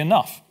out to be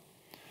enough.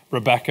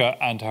 Rebecca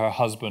and her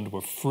husband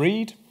were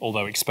freed,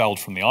 although expelled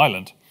from the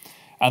island,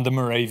 and the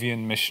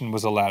Moravian mission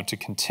was allowed to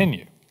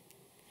continue.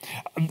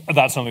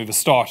 That's only the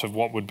start of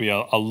what would be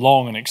a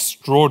long and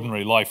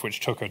extraordinary life, which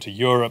took her to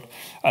Europe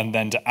and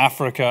then to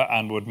Africa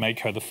and would make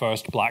her the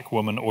first black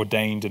woman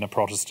ordained in a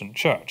Protestant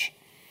church.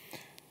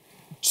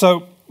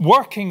 So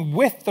working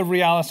with the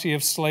reality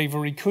of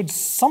slavery could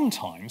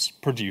sometimes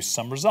produce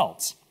some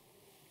results.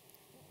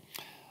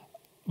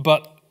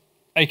 But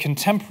a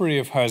contemporary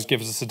of hers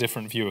gives us a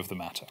different view of the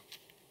matter.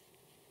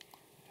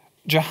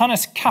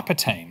 Johannes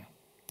Kapitein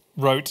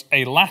wrote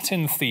a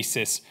Latin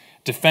thesis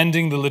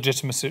defending the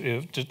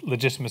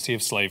legitimacy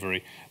of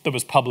slavery that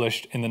was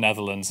published in the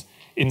Netherlands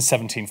in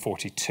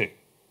 1742.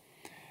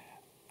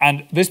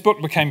 And this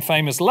book became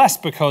famous less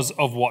because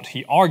of what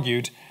he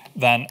argued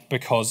than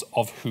because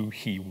of who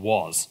he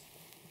was.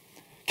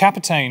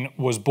 Kapitein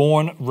was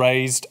born,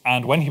 raised,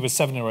 and when he was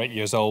 7 or 8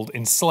 years old,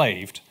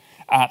 enslaved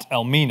at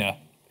Elmina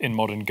in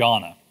modern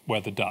Ghana,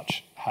 where the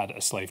Dutch had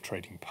a slave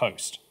trading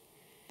post.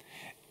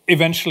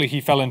 Eventually,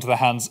 he fell into the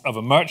hands of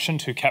a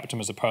merchant who kept him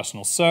as a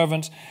personal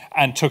servant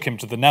and took him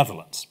to the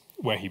Netherlands,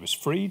 where he was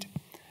freed,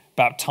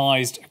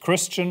 baptized a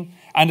Christian,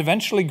 and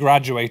eventually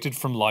graduated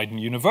from Leiden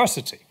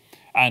University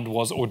and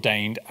was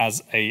ordained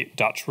as a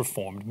Dutch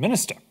Reformed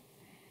minister.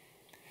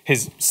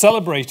 His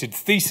celebrated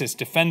thesis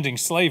defending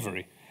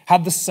slavery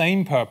had the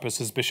same purpose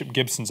as Bishop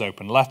Gibson's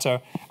open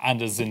letter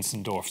and as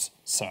Zinzendorf's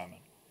sermon: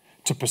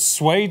 to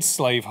persuade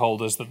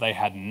slaveholders that they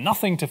had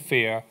nothing to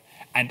fear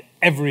and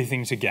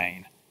everything to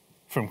gain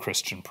from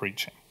Christian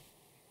preaching.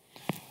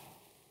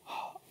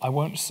 I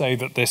won't say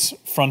that this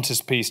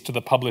frontispiece to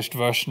the published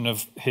version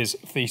of his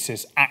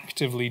thesis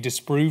actively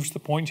disproves the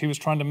point he was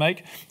trying to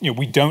make.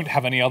 We don't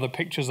have any other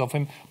pictures of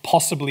him.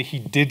 Possibly he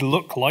did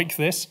look like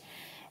this,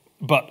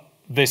 but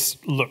this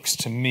looks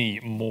to me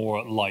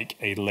more like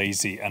a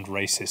lazy and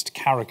racist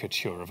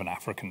caricature of an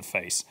African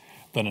face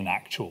than an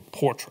actual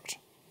portrait.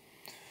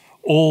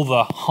 All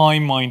the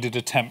high-minded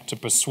attempt to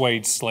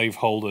persuade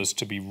slaveholders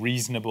to be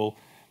reasonable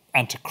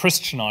and to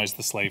Christianize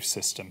the slave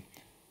system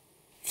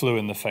flew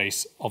in the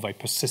face of a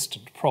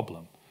persistent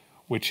problem,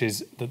 which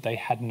is that they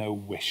had no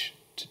wish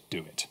to do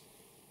it.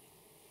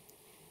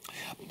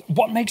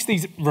 What makes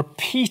these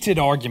repeated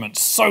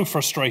arguments so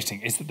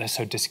frustrating is that they're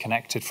so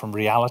disconnected from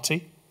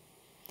reality.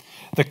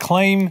 The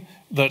claim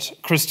that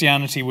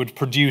Christianity would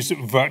produce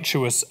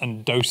virtuous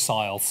and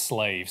docile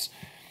slaves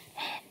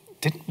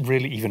didn't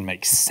really even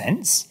make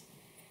sense.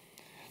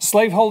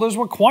 Slaveholders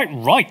were quite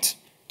right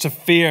to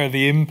fear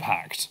the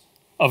impact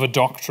of a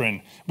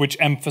doctrine which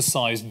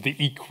emphasized the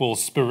equal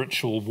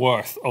spiritual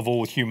worth of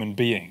all human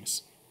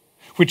beings,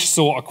 which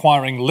saw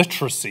acquiring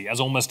literacy as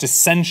almost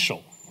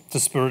essential to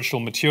spiritual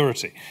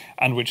maturity,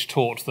 and which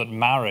taught that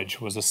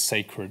marriage was a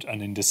sacred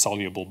and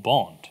indissoluble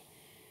bond.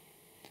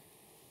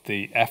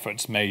 The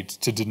efforts made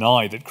to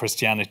deny that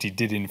Christianity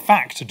did in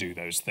fact do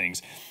those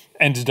things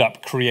ended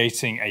up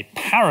creating a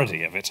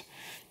parody of it,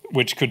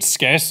 which could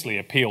scarcely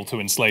appeal to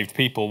enslaved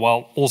people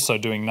while also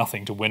doing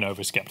nothing to win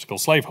over skeptical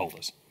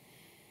slaveholders.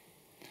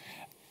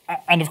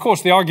 And of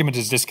course, the argument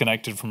is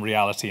disconnected from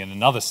reality in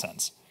another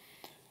sense,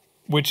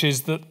 which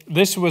is that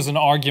this was an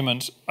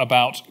argument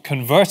about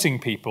converting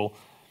people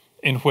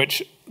in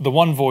which the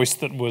one voice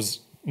that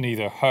was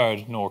neither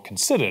heard nor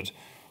considered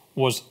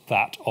was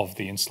that of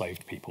the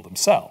enslaved people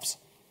themselves.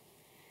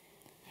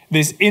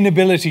 This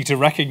inability to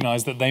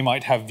recognize that they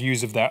might have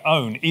views of their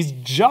own is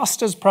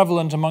just as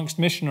prevalent amongst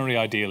missionary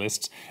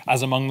idealists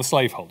as among the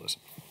slaveholders.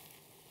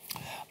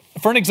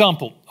 For an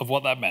example of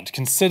what that meant,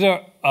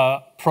 consider a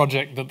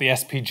project that the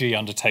SPG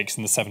undertakes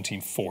in the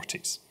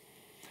 1740s.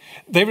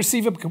 They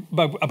receive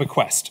a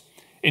bequest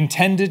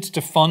intended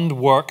to fund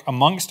work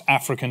amongst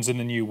Africans in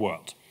the New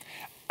World,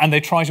 and they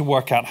try to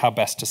work out how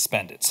best to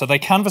spend it. So they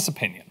canvass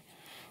opinion,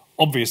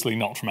 obviously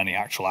not from any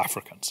actual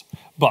Africans,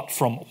 but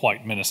from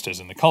white ministers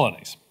in the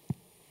colonies.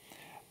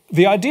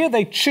 The idea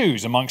they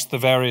choose amongst the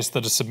various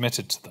that are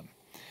submitted to them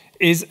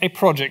is a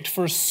project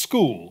for a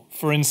school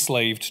for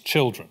enslaved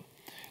children.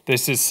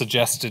 This is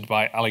suggested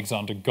by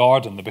Alexander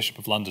Garden, the Bishop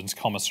of London's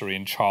commissary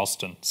in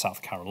Charleston,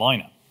 South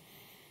Carolina.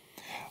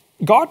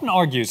 Garden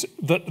argues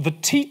that the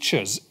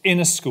teachers in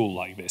a school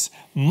like this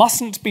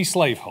mustn't be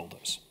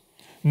slaveholders,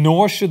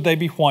 nor should they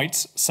be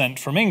whites sent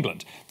from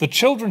England. The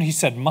children, he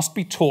said, must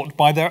be taught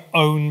by their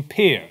own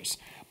peers,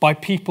 by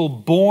people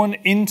born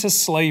into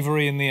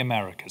slavery in the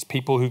Americas,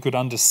 people who could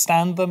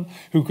understand them,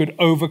 who could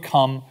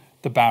overcome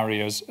the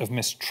barriers of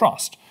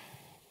mistrust.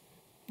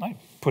 I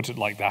put it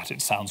like that,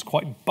 it sounds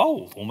quite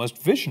bold,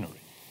 almost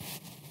visionary.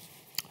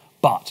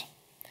 But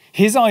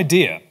his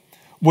idea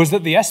was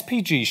that the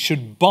SPG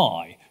should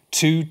buy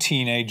 2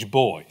 teenage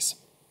boys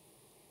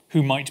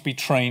who might be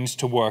trained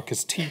to work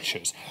as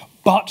teachers,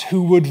 but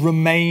who would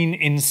remain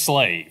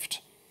enslaved.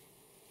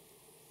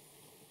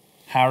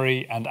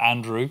 Harry and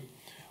Andrew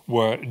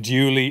were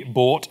duly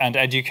bought and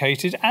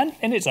educated, and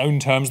in its own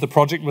terms, the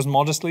project was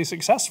modestly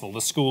successful.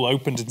 The school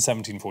opened in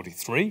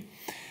 1743,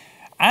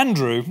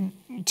 Andrew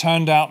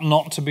turned out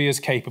not to be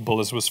as capable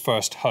as was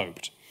first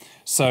hoped.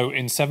 So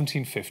in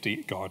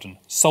 1750, Garden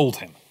sold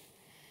him.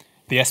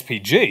 The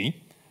SPG,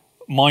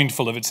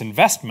 mindful of its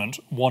investment,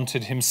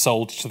 wanted him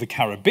sold to the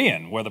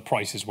Caribbean, where the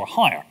prices were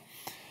higher.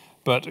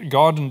 But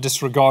Garden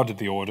disregarded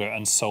the order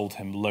and sold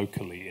him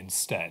locally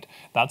instead.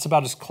 That's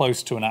about as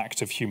close to an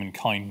act of human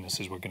kindness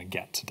as we're going to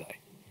get today.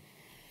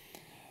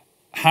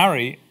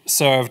 Harry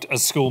served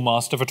as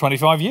schoolmaster for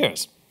 25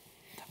 years.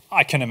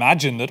 I can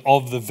imagine that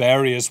of the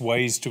various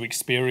ways to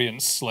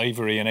experience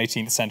slavery in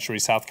 18th century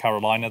South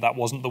Carolina, that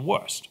wasn't the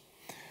worst.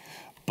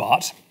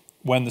 But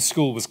when the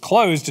school was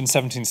closed in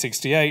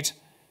 1768,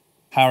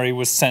 Harry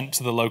was sent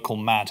to the local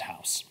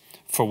madhouse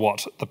for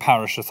what the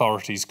parish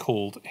authorities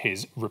called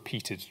his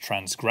repeated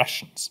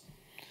transgressions.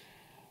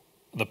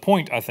 The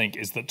point, I think,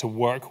 is that to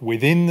work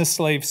within the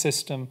slave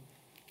system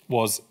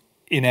was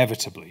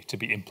inevitably to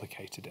be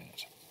implicated in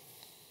it.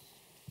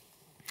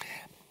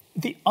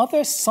 The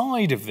other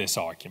side of this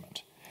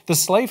argument, the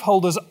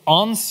slaveholders'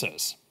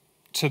 answers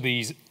to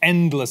these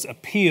endless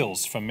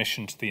appeals for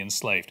mission to the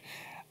enslaved,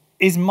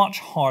 is much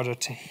harder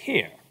to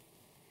hear.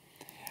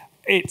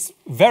 It's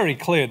very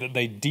clear that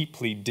they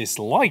deeply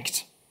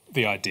disliked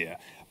the idea,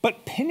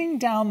 but pinning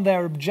down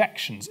their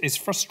objections is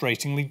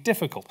frustratingly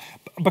difficult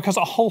because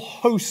a whole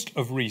host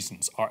of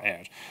reasons are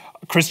aired.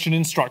 Christian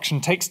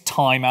instruction takes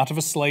time out of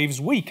a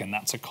slave's week, and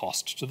that's a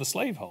cost to the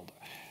slaveholder.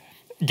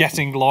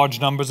 Getting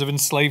large numbers of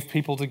enslaved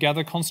people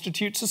together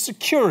constitutes a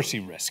security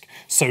risk.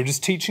 So does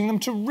teaching them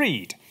to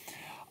read.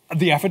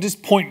 The effort is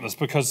pointless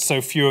because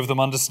so few of them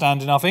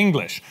understand enough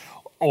English,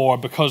 or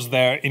because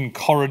they're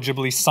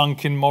incorrigibly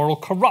sunk in moral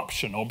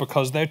corruption, or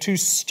because they're too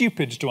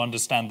stupid to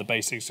understand the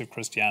basics of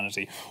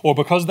Christianity, or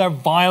because they're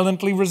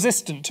violently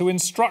resistant to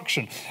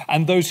instruction,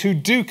 and those who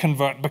do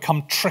convert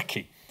become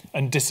tricky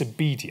and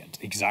disobedient,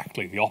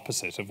 exactly the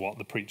opposite of what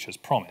the preachers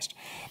promised.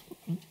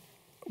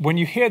 When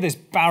you hear this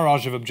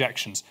barrage of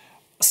objections,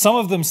 some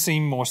of them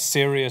seem more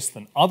serious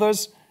than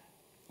others,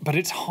 but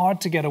it's hard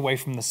to get away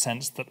from the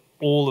sense that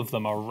all of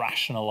them are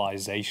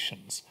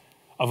rationalizations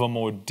of a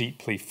more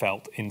deeply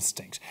felt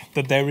instinct,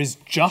 that there is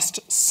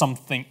just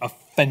something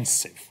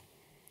offensive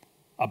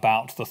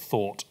about the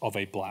thought of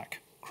a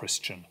black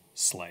Christian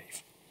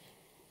slave.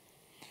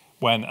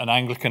 When an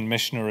Anglican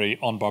missionary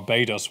on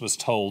Barbados was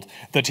told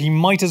that he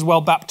might as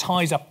well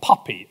baptize a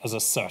puppy as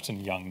a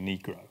certain young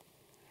Negro,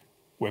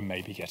 we're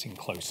maybe getting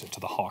closer to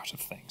the heart of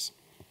things.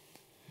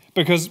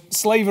 Because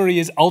slavery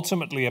is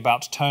ultimately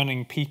about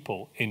turning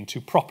people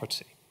into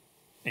property,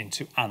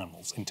 into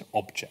animals, into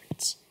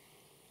objects.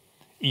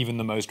 Even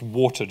the most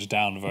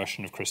watered-down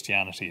version of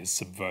Christianity is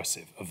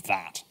subversive of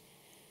that.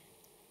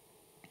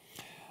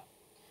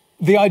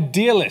 The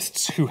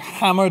idealists who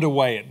hammered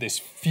away at this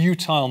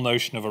futile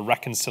notion of a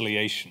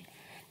reconciliation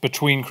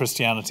between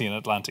Christianity and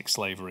Atlantic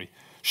slavery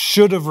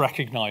should have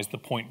recognized the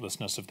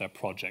pointlessness of their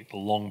project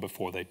long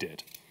before they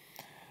did.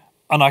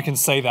 And I can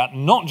say that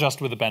not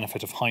just with the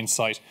benefit of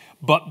hindsight,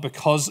 but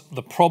because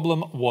the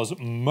problem was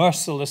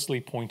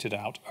mercilessly pointed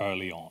out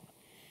early on.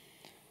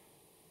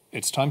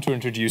 It's time to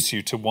introduce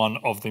you to one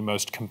of the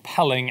most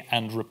compelling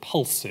and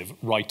repulsive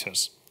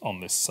writers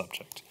on this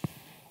subject,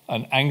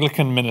 an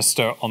Anglican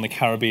minister on the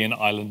Caribbean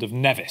island of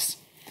Nevis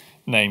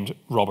named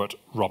Robert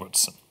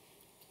Robertson.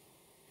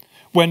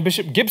 When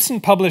Bishop Gibson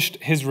published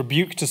his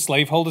rebuke to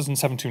slaveholders in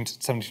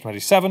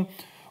 1727,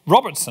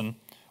 Robertson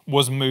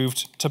was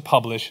moved to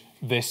publish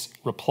this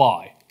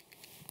reply,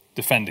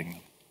 defending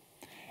them.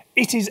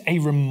 It is a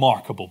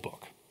remarkable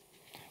book,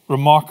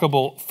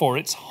 remarkable for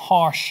its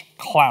harsh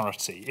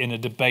clarity in a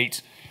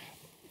debate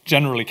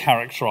generally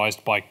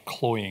characterized by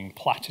cloying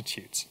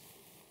platitudes.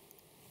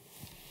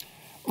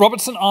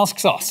 Robertson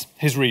asks us,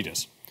 his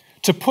readers,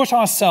 to put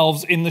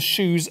ourselves in the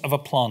shoes of a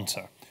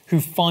planter who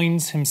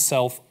finds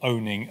himself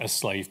owning a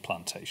slave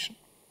plantation.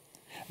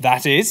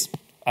 That is,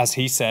 as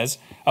he says,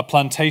 a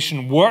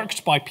plantation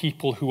worked by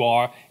people who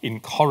are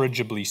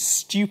incorrigibly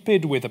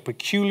stupid, with a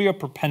peculiar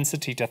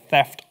propensity to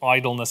theft,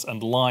 idleness,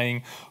 and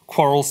lying,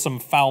 quarrelsome,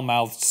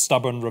 foul-mouthed,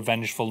 stubborn,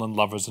 revengeful, and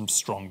lovers of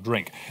strong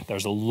drink.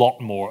 There's a lot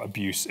more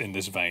abuse in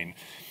this vein.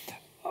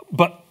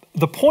 But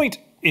the point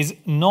is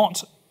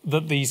not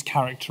that these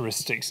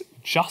characteristics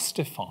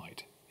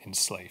justified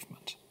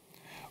enslavement.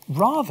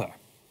 Rather,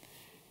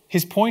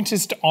 his point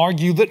is to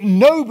argue that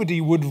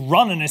nobody would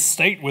run an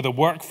estate with a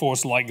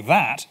workforce like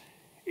that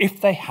if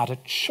they had a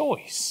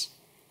choice.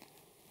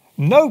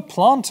 No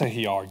planter,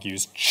 he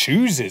argues,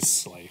 chooses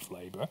slave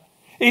labor.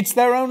 It's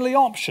their only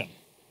option.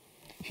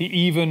 He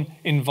even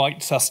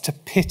invites us to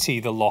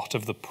pity the lot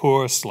of the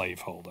poor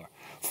slaveholder,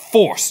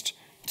 forced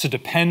to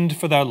depend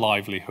for their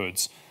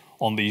livelihoods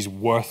on these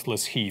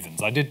worthless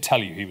heathens. I did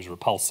tell you he was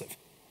repulsive.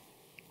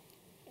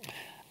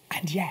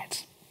 And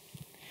yet,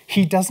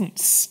 he doesn't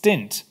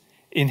stint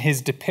in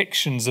his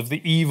depictions of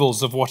the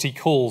evils of what he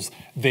calls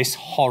this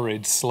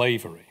horrid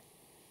slavery.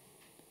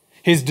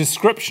 His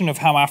description of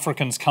how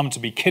Africans come to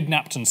be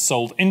kidnapped and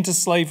sold into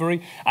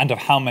slavery, and of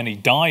how many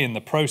die in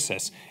the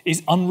process,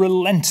 is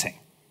unrelenting.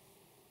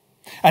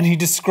 And he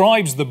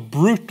describes the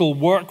brutal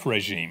work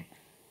regime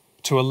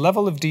to a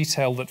level of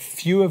detail that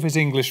few of his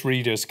English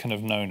readers can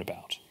have known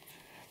about.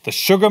 The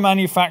sugar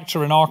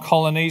manufacture in our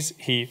colonies,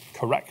 he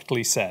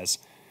correctly says,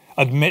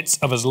 admits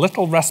of as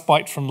little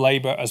respite from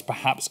labour as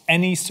perhaps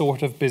any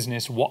sort of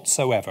business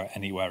whatsoever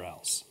anywhere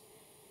else.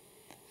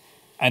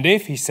 And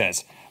if, he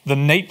says, the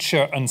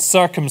nature and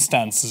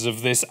circumstances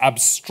of this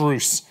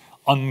abstruse,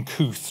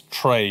 uncouth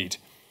trade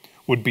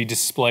would be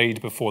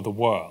displayed before the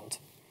world,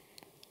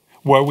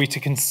 were we to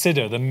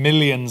consider the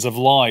millions of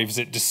lives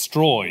it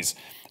destroys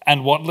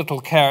and what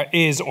little care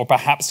is or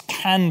perhaps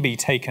can be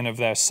taken of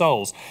their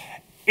souls,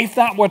 if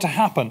that were to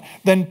happen,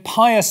 then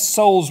pious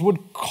souls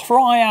would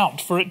cry out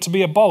for it to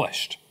be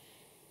abolished.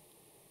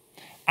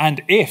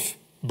 And if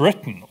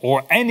Britain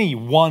or any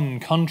one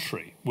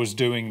country was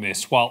doing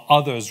this while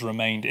others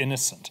remained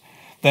innocent,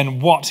 then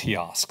what, he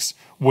asks,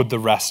 would the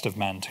rest of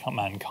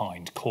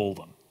mankind call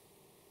them?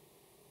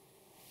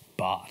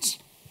 But,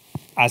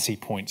 as he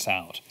points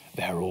out,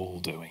 they're all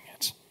doing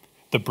it.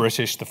 The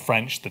British, the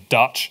French, the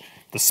Dutch,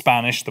 the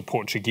Spanish, the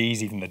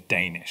Portuguese, even the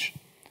Danish.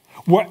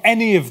 Were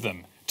any of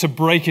them to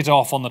break it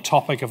off on the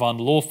topic of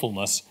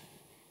unlawfulness,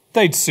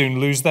 they'd soon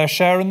lose their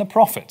share in the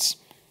profits,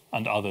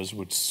 and others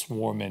would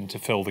swarm in to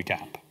fill the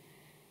gap.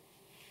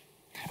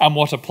 And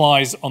what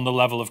applies on the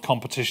level of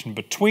competition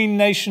between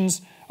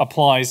nations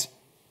applies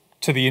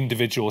to the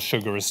individual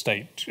sugar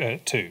estate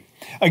too.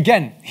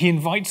 Again, he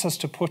invites us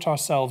to put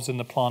ourselves in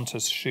the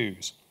planter's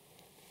shoes.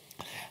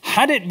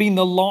 Had it been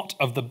the lot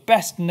of the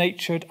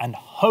best-natured and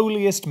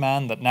holiest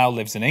man that now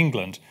lives in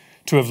England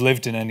to have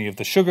lived in any of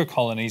the sugar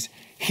colonies,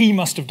 he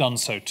must have done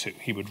so too.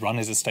 He would run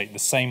his estate the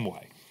same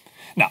way.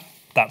 Now,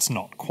 that's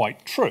not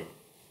quite true.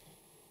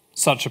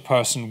 Such a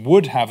person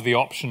would have the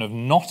option of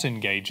not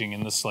engaging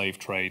in the slave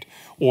trade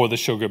or the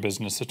sugar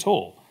business at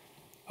all,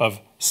 of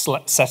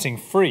setting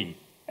free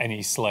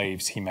any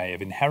slaves he may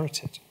have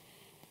inherited.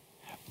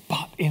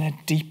 But in a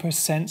deeper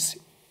sense,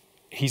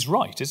 he's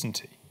right, isn't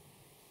he?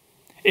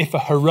 If a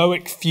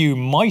heroic few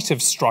might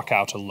have struck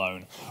out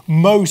alone,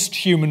 most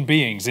human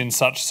beings in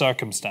such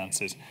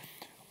circumstances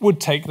would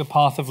take the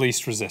path of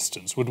least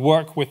resistance, would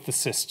work with the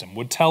system,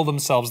 would tell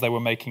themselves they were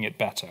making it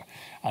better,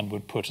 and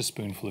would put a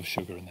spoonful of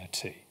sugar in their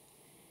tea.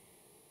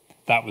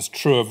 That was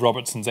true of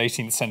Robertson's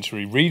 18th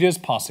century readers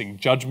passing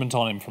judgment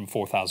on him from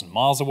 4,000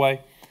 miles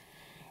away.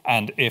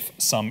 And if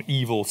some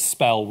evil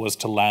spell was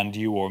to land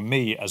you or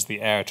me as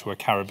the heir to a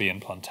Caribbean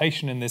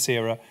plantation in this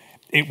era,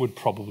 it would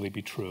probably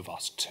be true of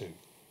us too.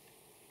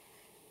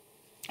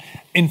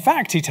 In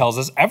fact, he tells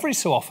us every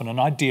so often an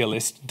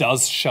idealist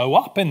does show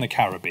up in the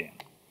Caribbean.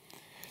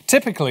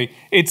 Typically,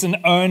 it's an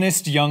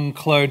earnest young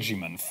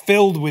clergyman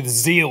filled with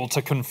zeal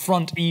to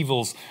confront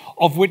evils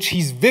of which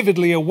he's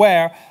vividly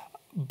aware,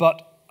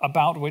 but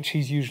about which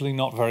he's usually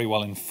not very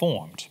well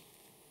informed.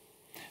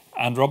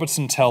 And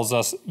Robertson tells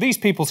us these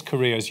people's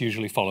careers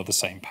usually follow the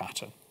same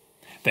pattern.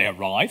 They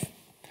arrive,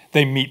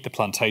 they meet the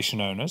plantation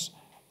owners,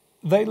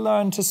 they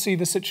learn to see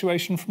the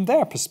situation from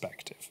their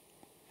perspective.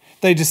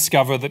 They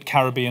discover that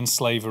Caribbean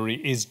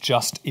slavery is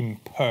just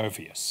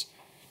impervious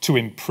to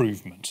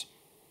improvement,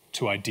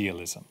 to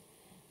idealism.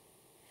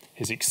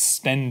 His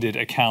extended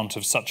account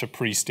of such a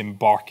priest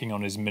embarking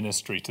on his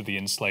ministry to the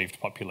enslaved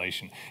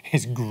population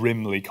is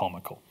grimly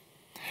comical.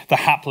 The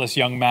hapless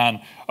young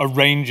man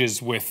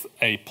arranges with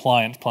a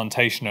pliant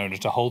plantation owner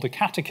to hold a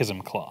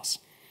catechism class.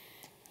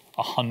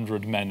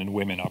 100 men and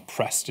women are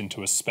pressed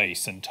into a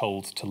space and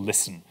told to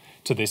listen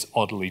to this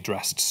oddly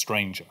dressed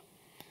stranger.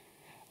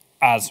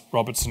 As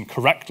Robertson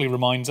correctly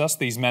reminds us,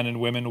 these men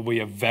and women will be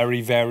a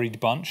very varied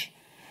bunch,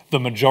 the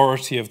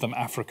majority of them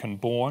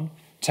African-born,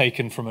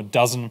 taken from a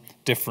dozen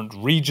different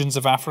regions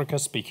of Africa,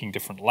 speaking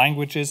different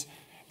languages.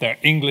 Their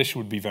English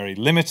would be very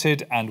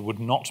limited and would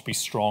not be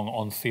strong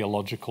on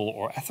theological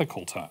or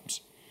ethical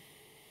terms.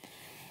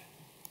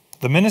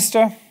 The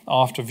minister,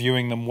 after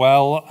viewing them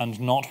well and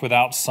not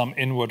without some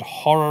inward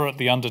horror at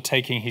the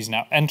undertaking he's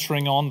now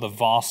entering on, the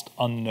vast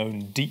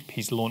unknown deep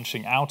he's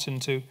launching out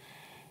into,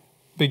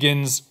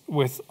 begins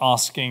with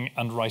asking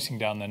and writing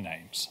down their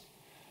names.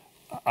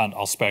 And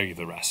I'll spare you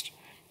the rest.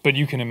 But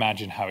you can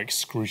imagine how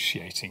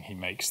excruciating he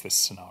makes this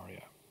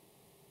scenario.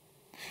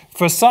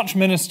 For such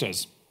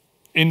ministers,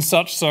 in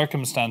such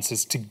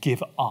circumstances, to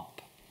give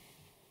up,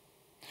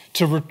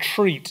 to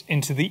retreat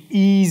into the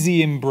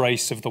easy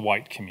embrace of the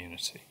white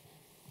community,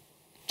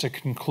 to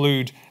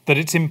conclude that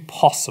it's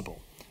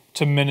impossible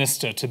to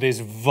minister to this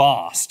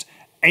vast,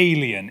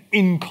 alien,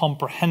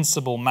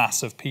 incomprehensible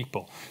mass of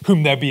people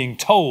whom they're being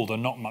told are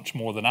not much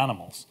more than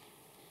animals.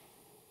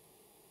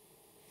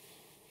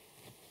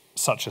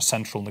 Such a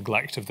central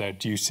neglect of their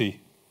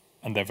duty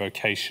and their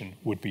vocation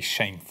would be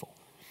shameful.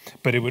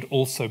 But it would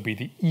also be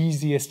the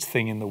easiest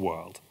thing in the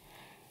world.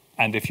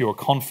 And if you're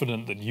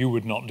confident that you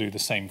would not do the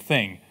same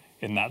thing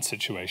in that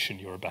situation,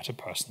 you're a better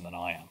person than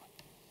I am.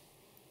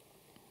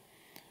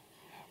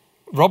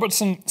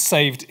 Robertson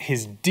saved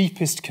his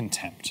deepest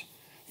contempt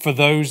for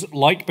those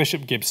like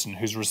Bishop Gibson,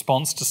 whose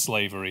response to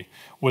slavery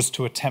was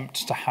to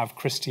attempt to have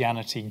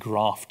Christianity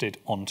grafted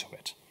onto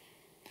it,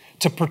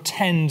 to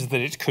pretend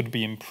that it could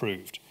be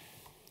improved.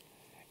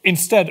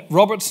 Instead,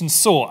 Robertson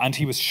saw, and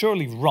he was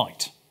surely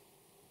right,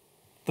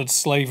 that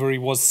slavery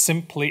was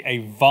simply a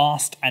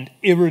vast and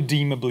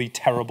irredeemably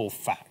terrible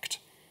fact.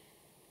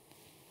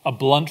 A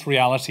blunt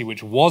reality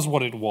which was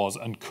what it was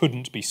and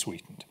couldn't be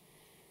sweetened.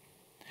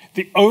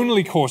 The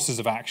only courses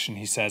of action,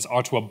 he says,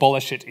 are to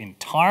abolish it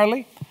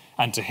entirely,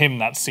 and to him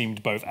that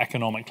seemed both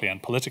economically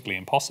and politically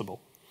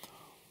impossible,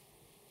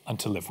 and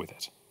to live with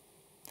it.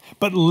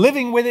 But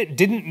living with it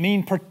didn't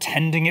mean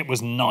pretending it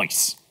was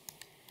nice.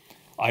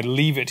 I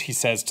leave it, he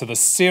says, to the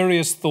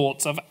serious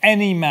thoughts of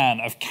any man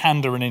of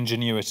candour and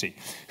ingenuity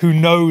who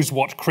knows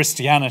what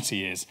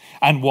Christianity is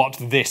and what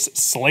this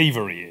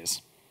slavery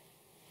is.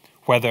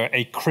 Whether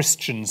a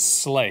Christian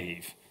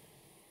slave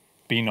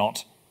be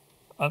not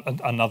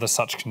another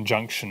such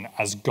conjunction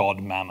as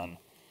God Mammon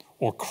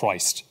or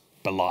Christ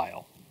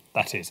Belial.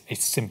 That is, a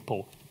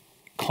simple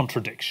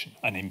contradiction,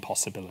 an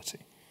impossibility.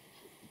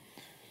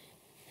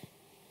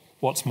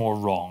 What's more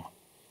wrong?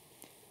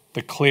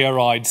 The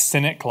clear-eyed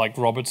cynic like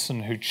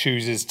Robertson who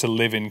chooses to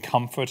live in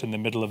comfort in the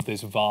middle of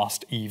this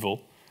vast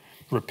evil,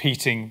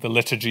 repeating the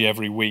liturgy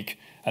every week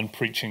and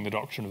preaching the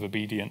doctrine of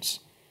obedience,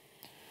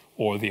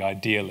 or the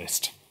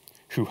idealist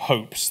who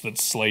hopes that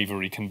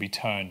slavery can be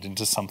turned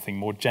into something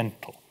more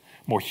gentle,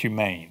 more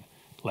humane,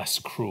 less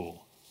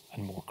cruel,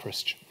 and more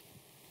Christian.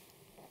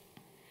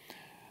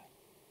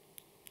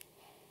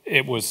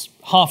 It was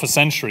half a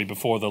century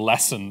before the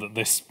lesson that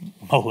this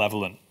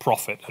malevolent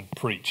prophet had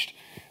preached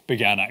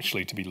began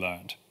actually to be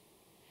learned.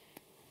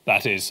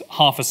 That is,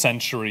 half a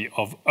century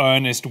of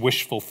earnest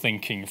wishful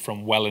thinking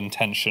from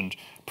well-intentioned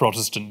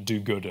Protestant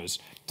do-gooders,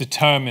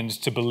 determined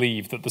to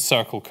believe that the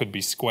circle could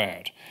be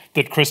squared,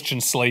 that Christian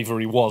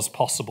slavery was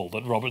possible,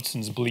 that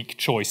Robertson's bleak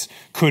choice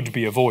could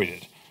be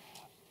avoided.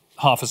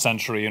 Half a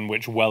century in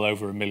which well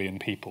over 1 million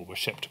people were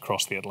shipped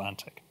across the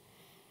Atlantic.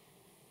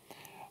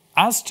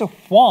 As to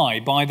why,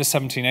 by the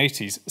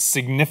 1780s,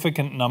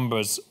 significant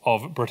numbers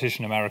of British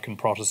and American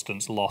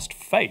Protestants lost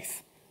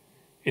faith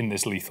in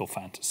this lethal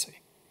fantasy,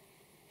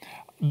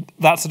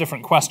 that's a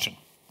different question.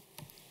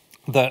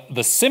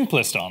 The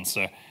simplest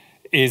answer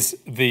is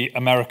the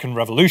American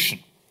Revolution,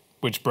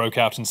 which broke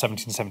out in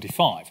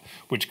 1775,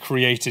 which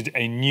created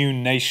a new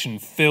nation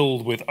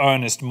filled with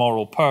earnest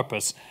moral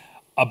purpose,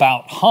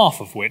 about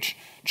half of which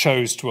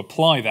chose to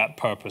apply that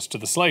purpose to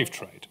the slave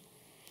trade.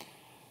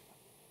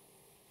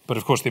 But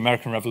of course, the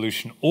American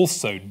Revolution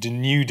also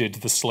denuded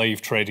the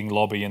slave trading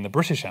lobby in the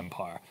British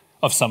Empire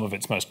of some of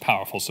its most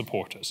powerful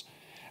supporters,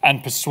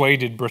 and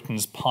persuaded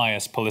Britain's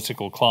pious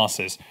political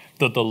classes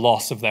that the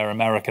loss of their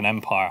American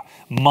empire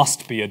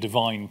must be a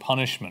divine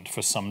punishment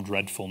for some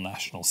dreadful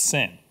national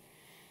sin.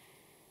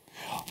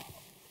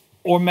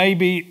 Or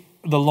maybe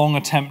the long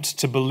attempt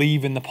to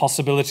believe in the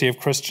possibility of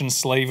Christian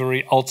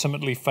slavery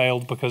ultimately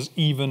failed because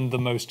even the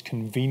most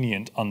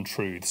convenient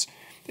untruths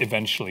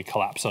eventually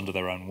collapse under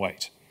their own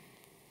weight.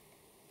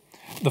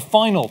 The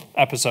final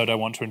episode I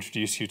want to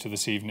introduce you to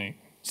this evening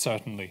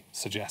certainly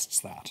suggests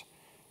that,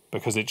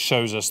 because it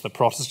shows us the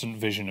Protestant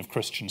vision of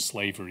Christian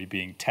slavery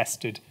being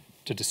tested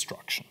to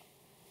destruction.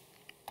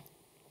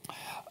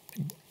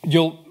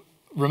 You'll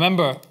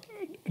remember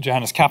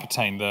Johannes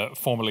Kapitein, the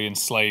formerly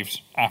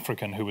enslaved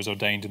African who was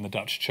ordained in the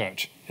Dutch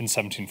church in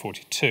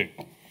 1742.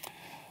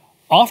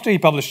 After he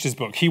published his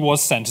book, he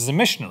was sent as a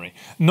missionary,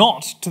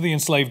 not to the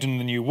enslaved in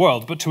the New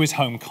World, but to his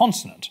home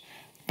continent,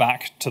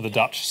 back to the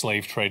Dutch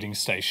slave trading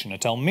station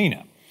at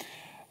Elmina.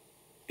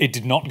 It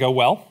did not go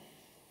well.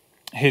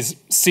 His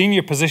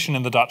senior position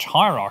in the Dutch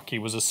hierarchy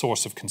was a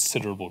source of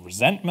considerable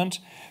resentment.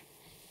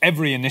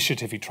 Every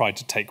initiative he tried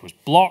to take was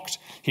blocked.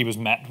 He was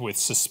met with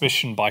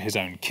suspicion by his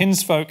own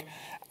kinsfolk,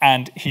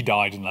 and he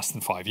died in less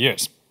than 5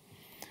 years.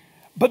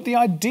 But the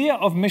idea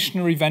of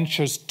missionary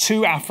ventures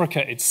to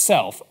Africa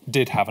itself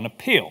did have an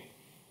appeal.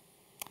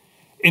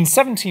 In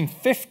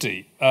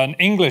 1750, an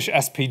English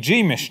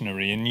SPG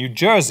missionary in New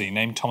Jersey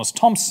named Thomas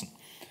Thompson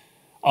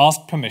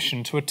asked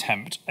permission to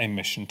attempt a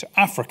mission to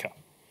Africa.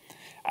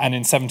 And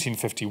in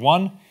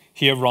 1751,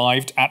 he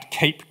arrived at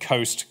Cape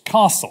Coast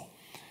Castle,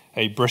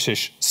 a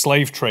British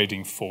slave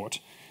trading fort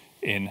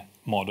in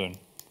modern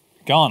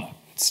Ghana.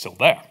 It's still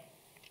there.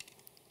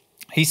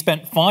 He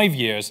spent 5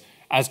 years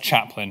as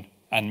chaplain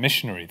and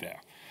missionary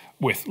there,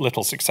 with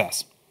little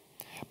success.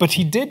 But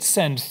he did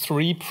send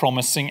 3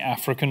 promising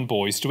African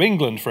boys to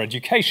England for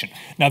education.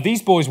 Now,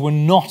 these boys were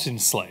not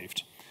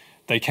enslaved.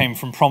 They came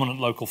from prominent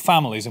local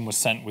families and were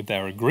sent with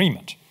their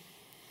agreement.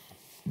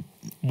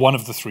 One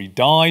of the 3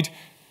 died.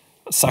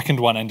 The second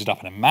one ended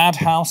up in a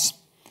madhouse.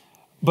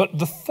 But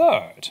the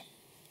third,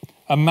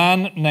 a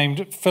man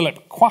named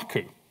Philip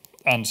Kwaku,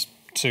 and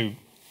to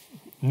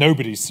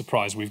nobody's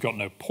surprise, we've got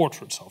no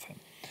portraits of him.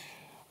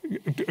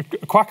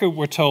 Kwaku,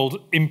 we're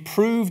told,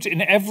 improved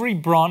in every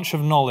branch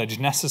of knowledge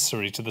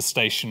necessary to the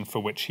station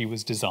for which he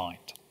was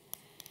designed.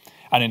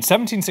 And in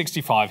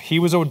 1765, he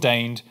was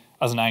ordained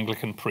as an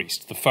Anglican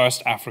priest, the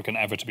first African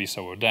ever to be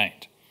so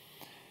ordained.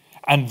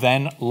 And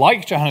then,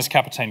 like Johannes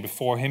Kapitein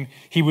before him,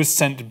 he was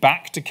sent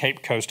back to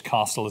Cape Coast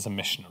Castle as a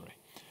missionary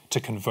to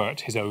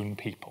convert his own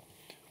people,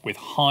 with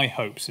high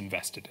hopes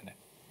invested in it.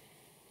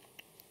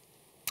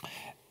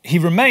 He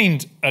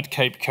remained at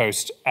Cape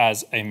Coast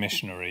as a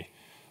missionary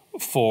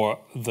for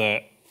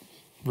the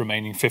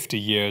remaining 50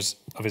 years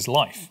of his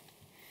life.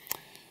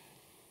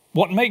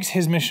 What makes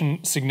his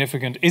mission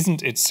significant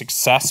isn't its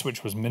success,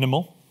 which was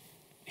minimal.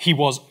 He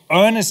was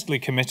earnestly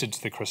committed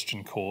to the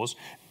Christian cause,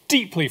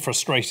 deeply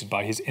frustrated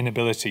by his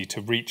inability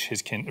to reach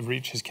his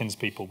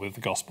kinspeople with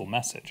the gospel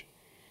message.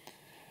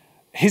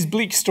 His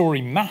bleak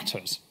story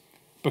matters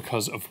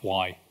because of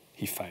why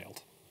he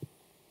failed.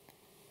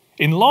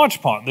 In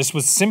large part, this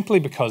was simply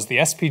because the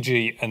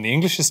SPG and the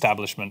English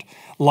establishment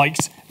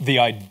liked the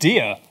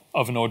idea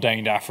of an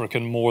ordained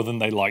African more than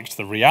they liked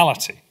the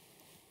reality.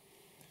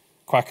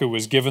 Kwaku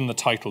was given the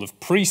title of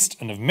priest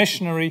and of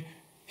missionary.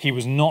 He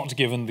was not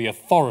given the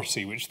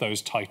authority which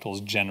those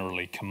titles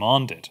generally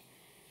commanded.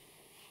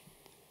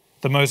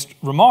 The most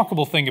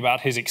remarkable thing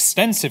about his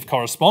extensive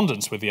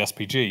correspondence with the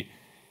SPG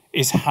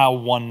is how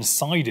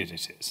one-sided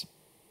it is.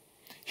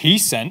 He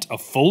sent a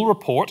full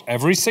report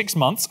every 6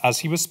 months, as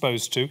he was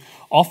supposed to,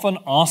 often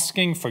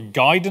asking for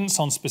guidance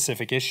on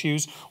specific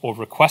issues or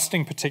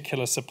requesting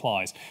particular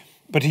supplies.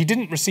 But he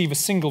didn't receive a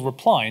single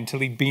reply until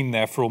he'd been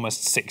there for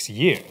almost 6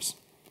 years.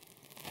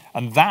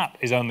 And that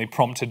is only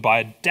prompted by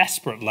a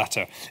desperate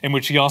letter in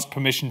which he asked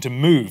permission to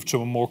move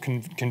to a more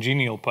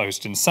congenial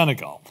post in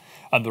Senegal.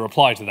 And the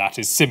reply to that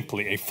is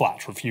simply a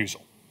flat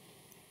refusal.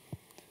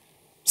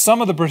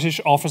 Some of the British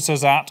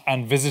officers at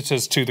and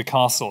visitors to the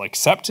castle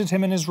accepted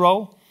him in his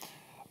role,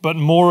 but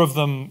more of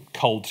them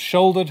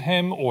cold-shouldered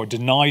him or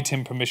denied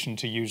him permission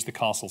to use the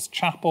castle's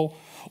chapel,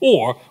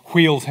 or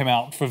wheeled him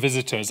out for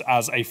visitors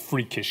as a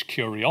freakish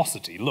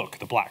curiosity. Look,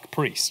 the Black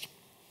Priest.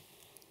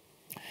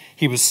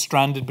 He was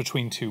stranded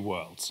between two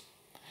worlds,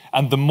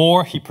 and the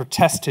more he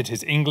protested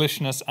his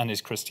Englishness and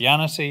his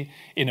Christianity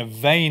in a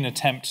vain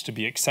attempt to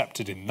be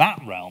accepted in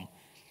that realm,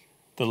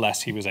 the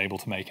less he was able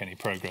to make any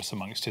progress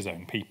amongst his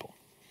own people.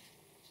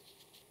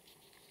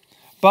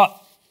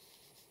 But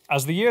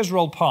as the years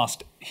rolled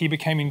past, he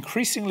became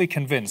increasingly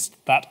convinced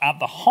that at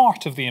the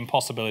heart of the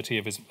impossibility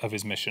of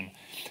his mission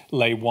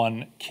lay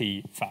one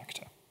key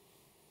factor.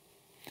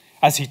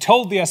 As he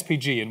told the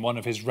SPG in one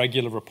of his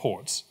regular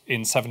reports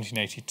in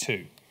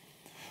 1782,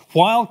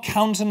 while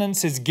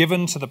countenance is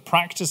given to the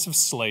practice of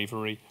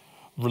slavery,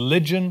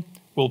 religion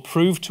will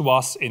prove to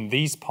us in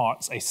these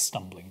parts a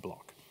stumbling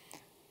block,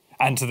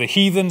 and to the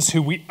heathens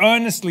who we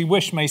earnestly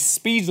wish may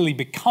speedily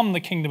become the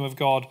kingdom of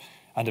God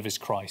and of his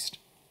Christ,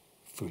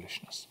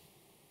 foolishness.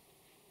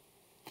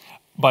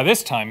 By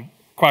this time,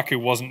 Kwaku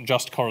wasn't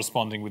just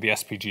corresponding with the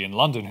SPG in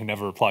London, who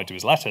never replied to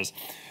his letters,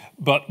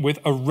 but with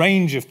a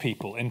range of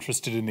people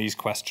interested in these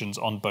questions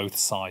on both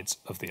sides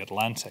of the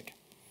Atlantic.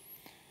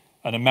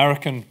 An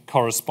American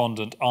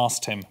correspondent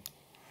asked him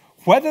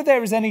whether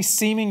there is any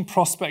seeming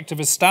prospect of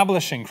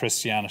establishing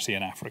Christianity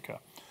in Africa,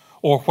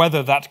 or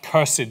whether that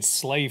cursed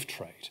slave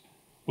trade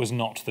was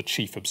not the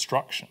chief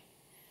obstruction.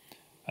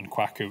 And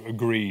Kwaku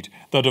agreed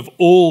that of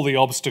all the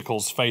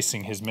obstacles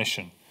facing his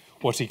mission,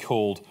 what he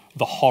called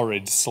the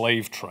horrid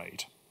slave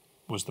trade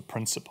was the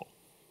principal.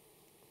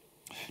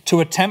 To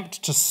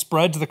attempt to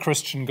spread the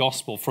Christian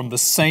gospel from the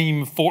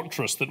same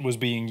fortress that was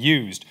being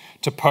used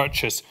to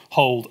purchase,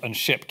 hold, and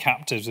ship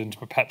captives into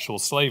perpetual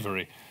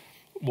slavery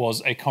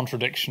was a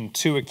contradiction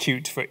too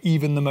acute for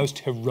even the most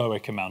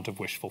heroic amount of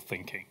wishful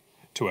thinking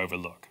to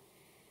overlook.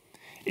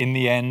 In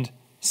the end,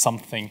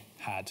 something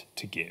had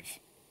to give.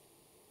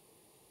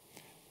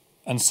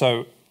 And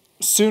so,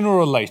 sooner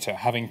or later,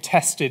 having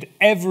tested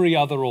every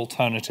other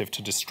alternative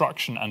to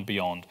destruction and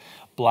beyond,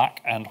 black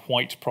and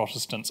white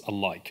Protestants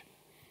alike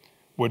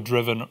were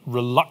driven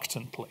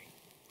reluctantly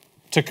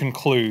to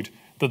conclude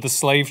that the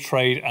slave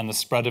trade and the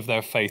spread of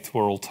their faith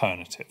were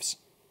alternatives,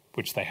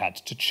 which they had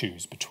to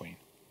choose between.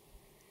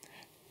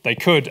 They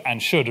could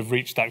and should have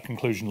reached that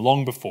conclusion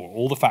long before.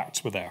 All the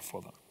facts were there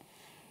for them.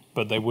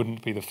 But they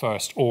wouldn't be the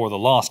first or the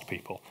last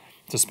people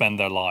to spend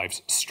their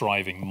lives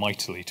striving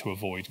mightily to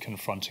avoid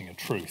confronting a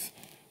truth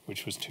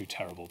which was too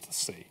terrible to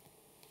see.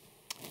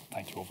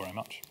 Thank you all very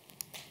much.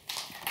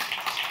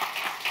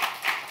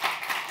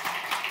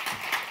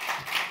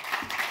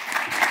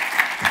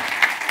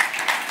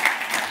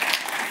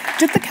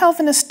 Did the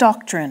Calvinist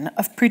doctrine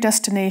of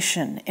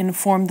predestination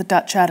inform the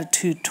Dutch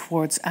attitude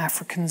towards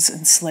Africans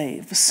and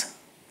slaves?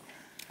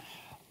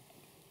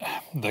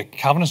 The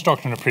Calvinist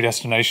doctrine of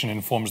predestination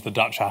informs the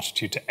Dutch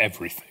attitude to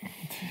everything.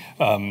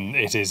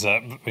 It is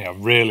a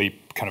really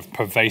kind of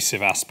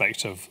pervasive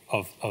aspect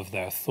of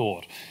their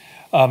thought.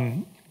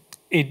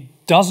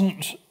 It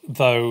doesn't,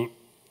 though,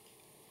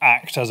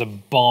 act as a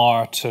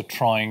bar to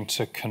trying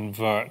to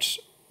convert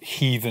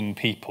heathen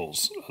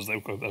peoples, as they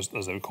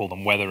would call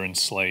them, whether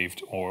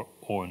enslaved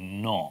or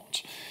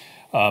not.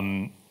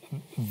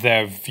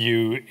 Their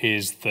view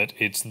is that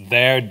it's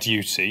their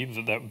duty,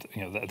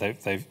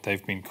 that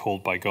they've been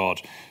called by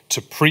God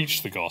to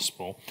preach the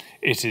gospel.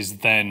 It is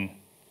then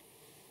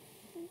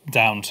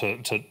down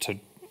to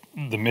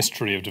the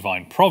mystery of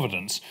divine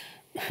providence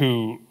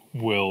who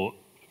will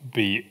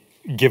be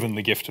given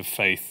the gift of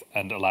faith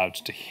and allowed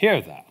to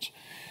hear that.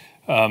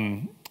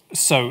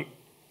 So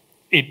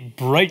it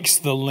breaks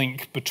the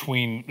link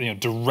between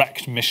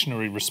direct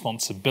missionary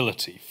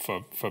responsibility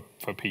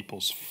for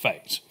people's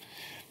fate.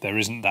 There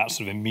isn't that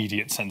sort of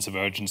immediate sense of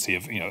urgency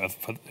of,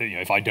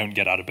 if I don't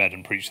get out of bed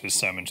and preach this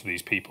sermon to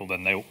these people,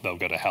 then they'll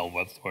go to hell,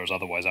 whereas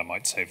otherwise I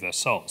might save their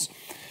souls.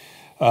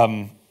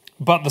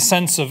 But the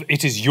sense of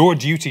it is your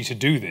duty to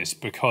do this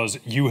because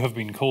you have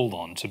been called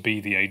on to be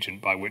the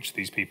agent by which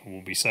these people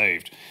will be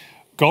saved.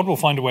 God will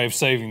find a way of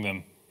saving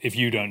them if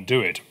you don't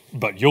do it,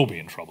 but you'll be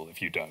in trouble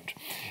if you don't,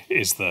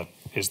 is the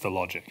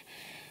logic.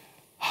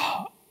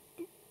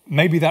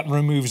 Maybe that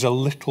removes a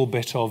little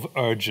bit of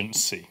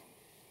urgency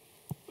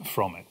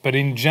from it. But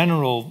in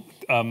general,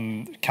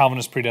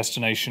 Calvinist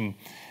predestination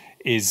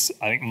is,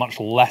 I think, much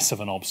less of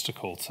an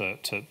obstacle to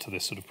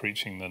this sort of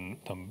preaching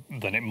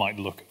than it might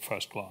look at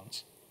first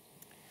glance.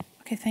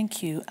 Okay,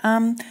 thank you.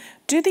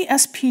 Do the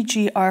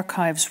SPG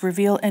archives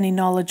reveal any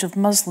knowledge of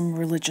Muslim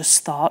religious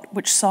thought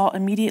which saw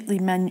immediate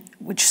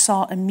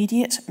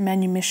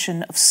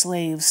manumission of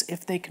slaves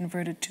if they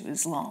converted to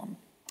Islam?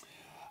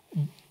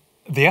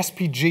 The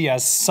SPG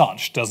as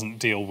such doesn't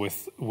deal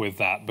with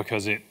that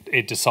because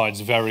it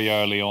decides very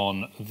early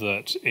on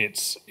that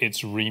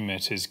its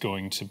remit is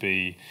going to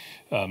be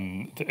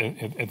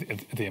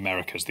the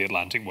Americas, the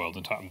Atlantic world,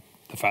 and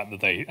the fact that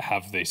they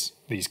have these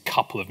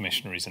couple of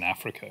missionaries in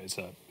Africa is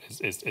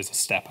a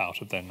step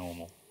out of their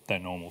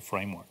normal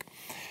framework.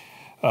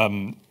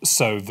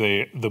 So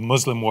the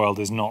Muslim world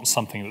is not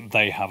something that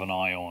they have an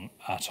eye on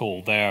at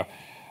all. Their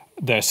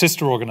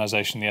sister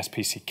organization, the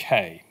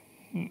SPCK,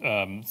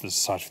 the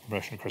Society for the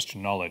Promotion of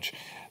Christian Knowledge,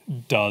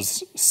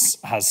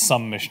 has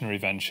some missionary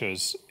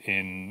ventures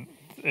in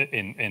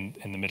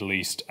the Middle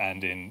East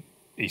and in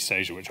East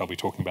Asia, which I'll be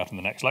talking about in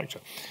the next lecture.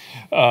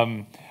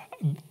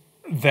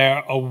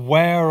 They're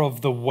aware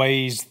of the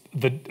ways,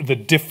 the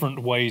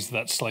different ways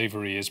that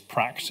slavery is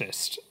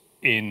practiced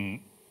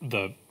in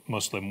the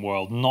Muslim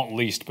world, not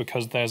least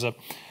because there's a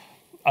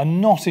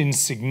not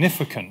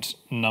insignificant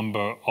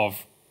number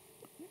of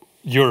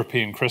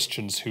European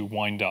Christians who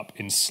wind up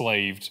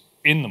enslaved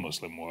in the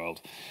Muslim world,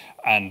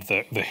 and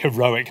the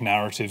heroic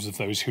narratives of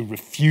those who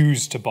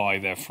refuse to buy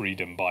their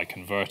freedom by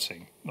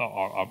converting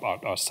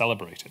are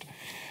celebrated.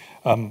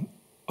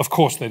 Of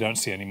course, they don't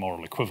see any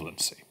moral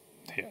equivalency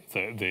here.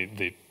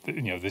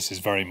 This is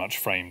very much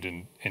framed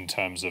in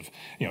terms of,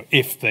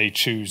 if they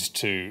choose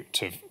to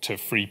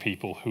free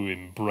people who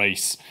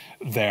embrace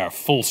their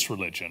false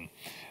religion,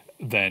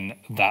 then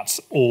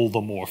that's all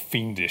the more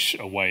fiendish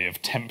a way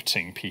of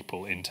tempting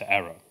people into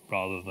error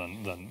rather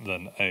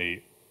than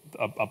a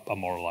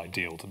moral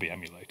ideal to be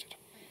emulated.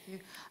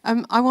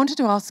 I wanted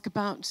to ask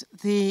about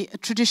the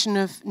tradition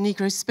of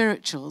Negro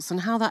spirituals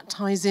and how that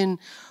ties in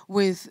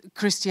with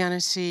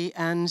Christianity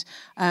and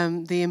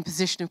the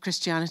imposition of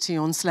Christianity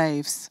on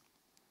slaves.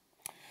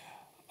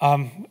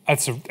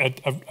 That's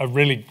a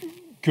really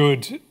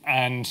good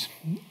and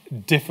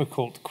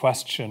difficult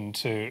question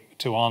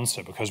to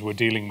answer because we're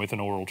dealing with an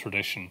oral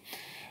tradition,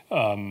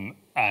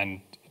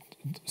 and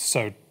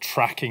so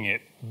tracking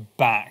it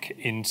back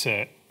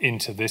into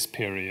this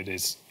period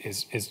is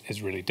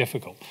really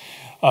difficult.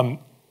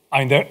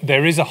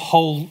 There is a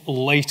whole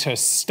later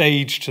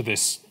stage to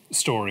this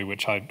story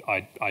which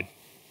I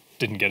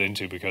didn't get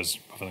into because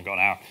I've only got an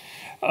hour,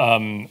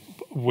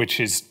 which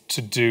is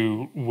to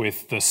do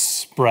with the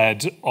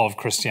spread of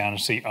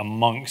Christianity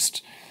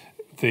amongst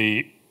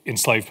the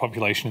enslaved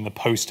population in the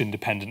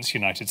post-independence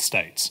United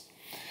States,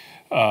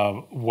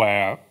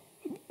 where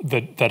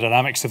the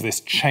dynamics of this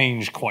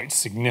change quite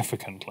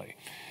significantly.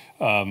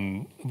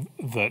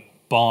 That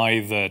by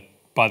the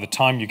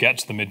time you get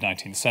to the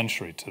mid-19th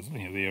century, to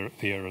the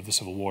era of the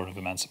Civil War and of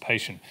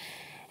emancipation,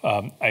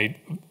 a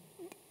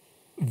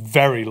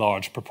very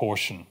large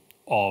proportion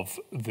of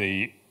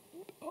the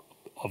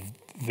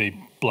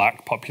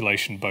black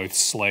population, both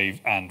slave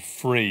and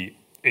free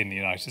in the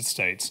United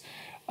States,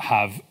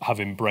 have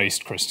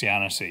embraced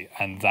Christianity,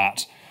 and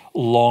that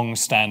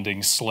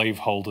long-standing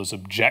slaveholders'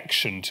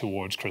 objection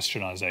towards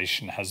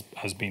Christianization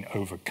has been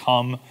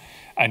overcome,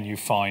 and you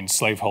find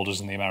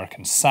slaveholders in the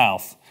American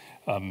South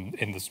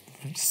in the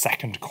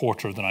second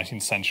quarter of the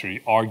 19th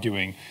century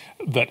arguing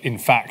that, in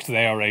fact,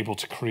 they are able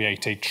to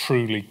create a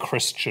truly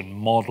Christian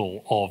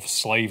model of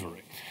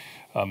slavery,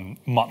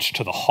 much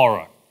to the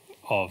horror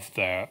of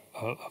their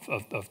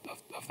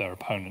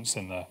opponents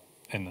in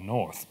the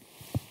North.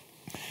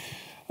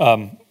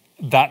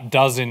 That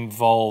does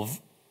involve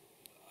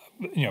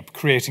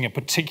creating a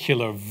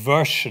particular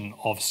version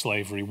of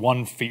slavery,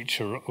 one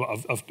feature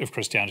of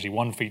Christianity,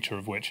 one feature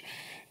of which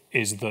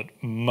is that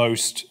in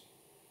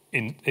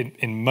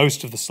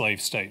most of the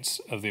slave states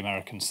of the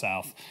American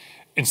South,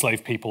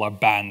 enslaved people are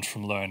banned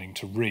from learning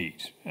to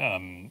read.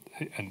 And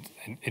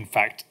in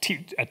fact,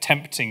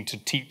 attempting to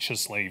teach a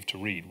slave to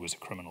read was a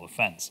criminal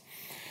offense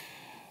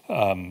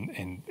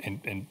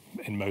in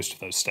most of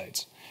those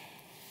states.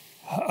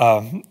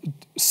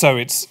 So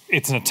it's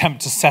an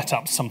attempt to set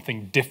up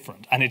something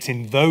different, and it's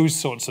in those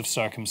sorts of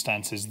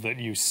circumstances that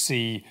you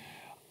see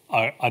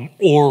an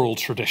oral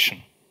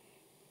tradition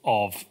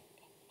of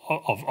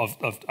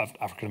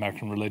African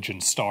American religion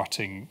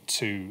starting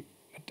to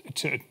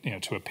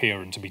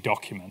appear and to be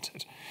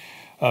documented.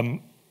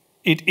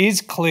 It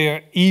is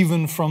clear,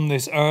 even from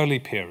this early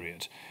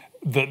period,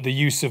 that the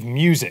use of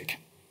music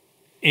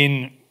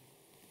in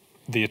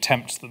the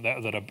attempts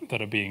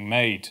that are being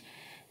made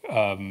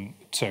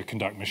to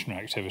conduct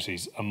missionary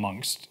activities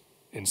amongst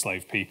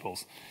enslaved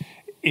peoples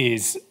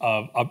is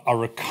a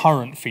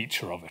recurrent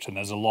feature of it, and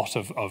there's a lot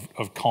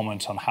of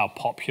comment on how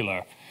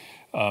popular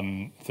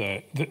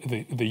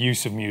the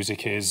use of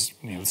music is,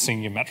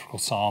 singing of metrical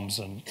psalms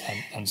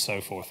and so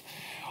forth.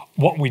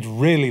 What we'd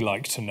really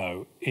like to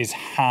know is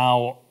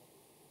how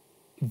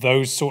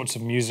those sorts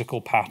of musical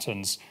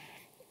patterns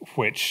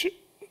which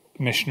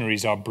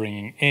missionaries are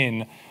bringing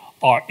in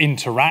are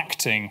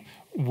interacting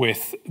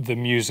with the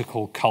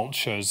musical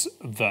cultures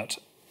that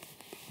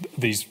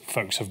these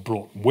folks have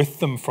brought with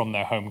them from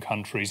their home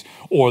countries,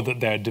 or that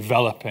they're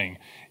developing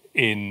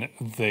in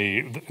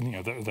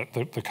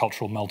the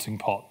cultural melting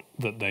pot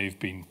that they've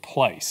been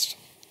placed.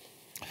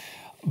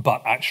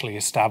 But actually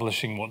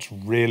establishing what's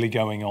really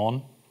going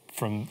on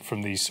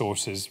from these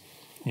sources,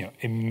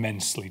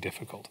 immensely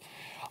difficult.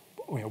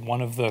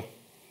 One of the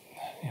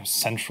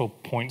central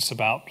points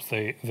about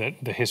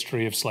the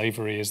history of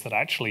slavery is that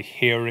actually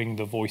hearing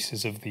the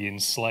voices of the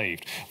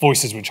enslaved,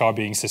 voices which are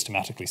being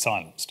systematically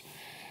silenced,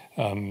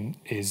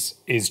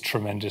 is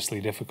tremendously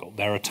difficult.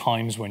 There are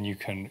times when you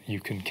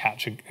can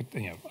catch an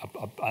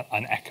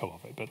echo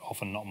of it, but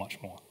often not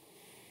much more.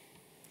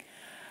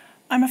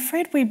 I'm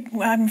afraid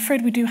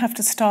we do have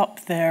to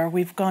stop there.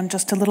 We've gone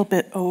just a little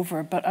bit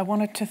over, but I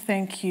wanted to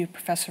thank you,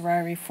 Professor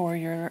Ryrie, for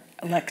your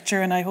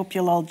lecture, and I hope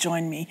you'll all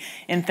join me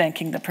in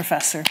thanking the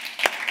professor.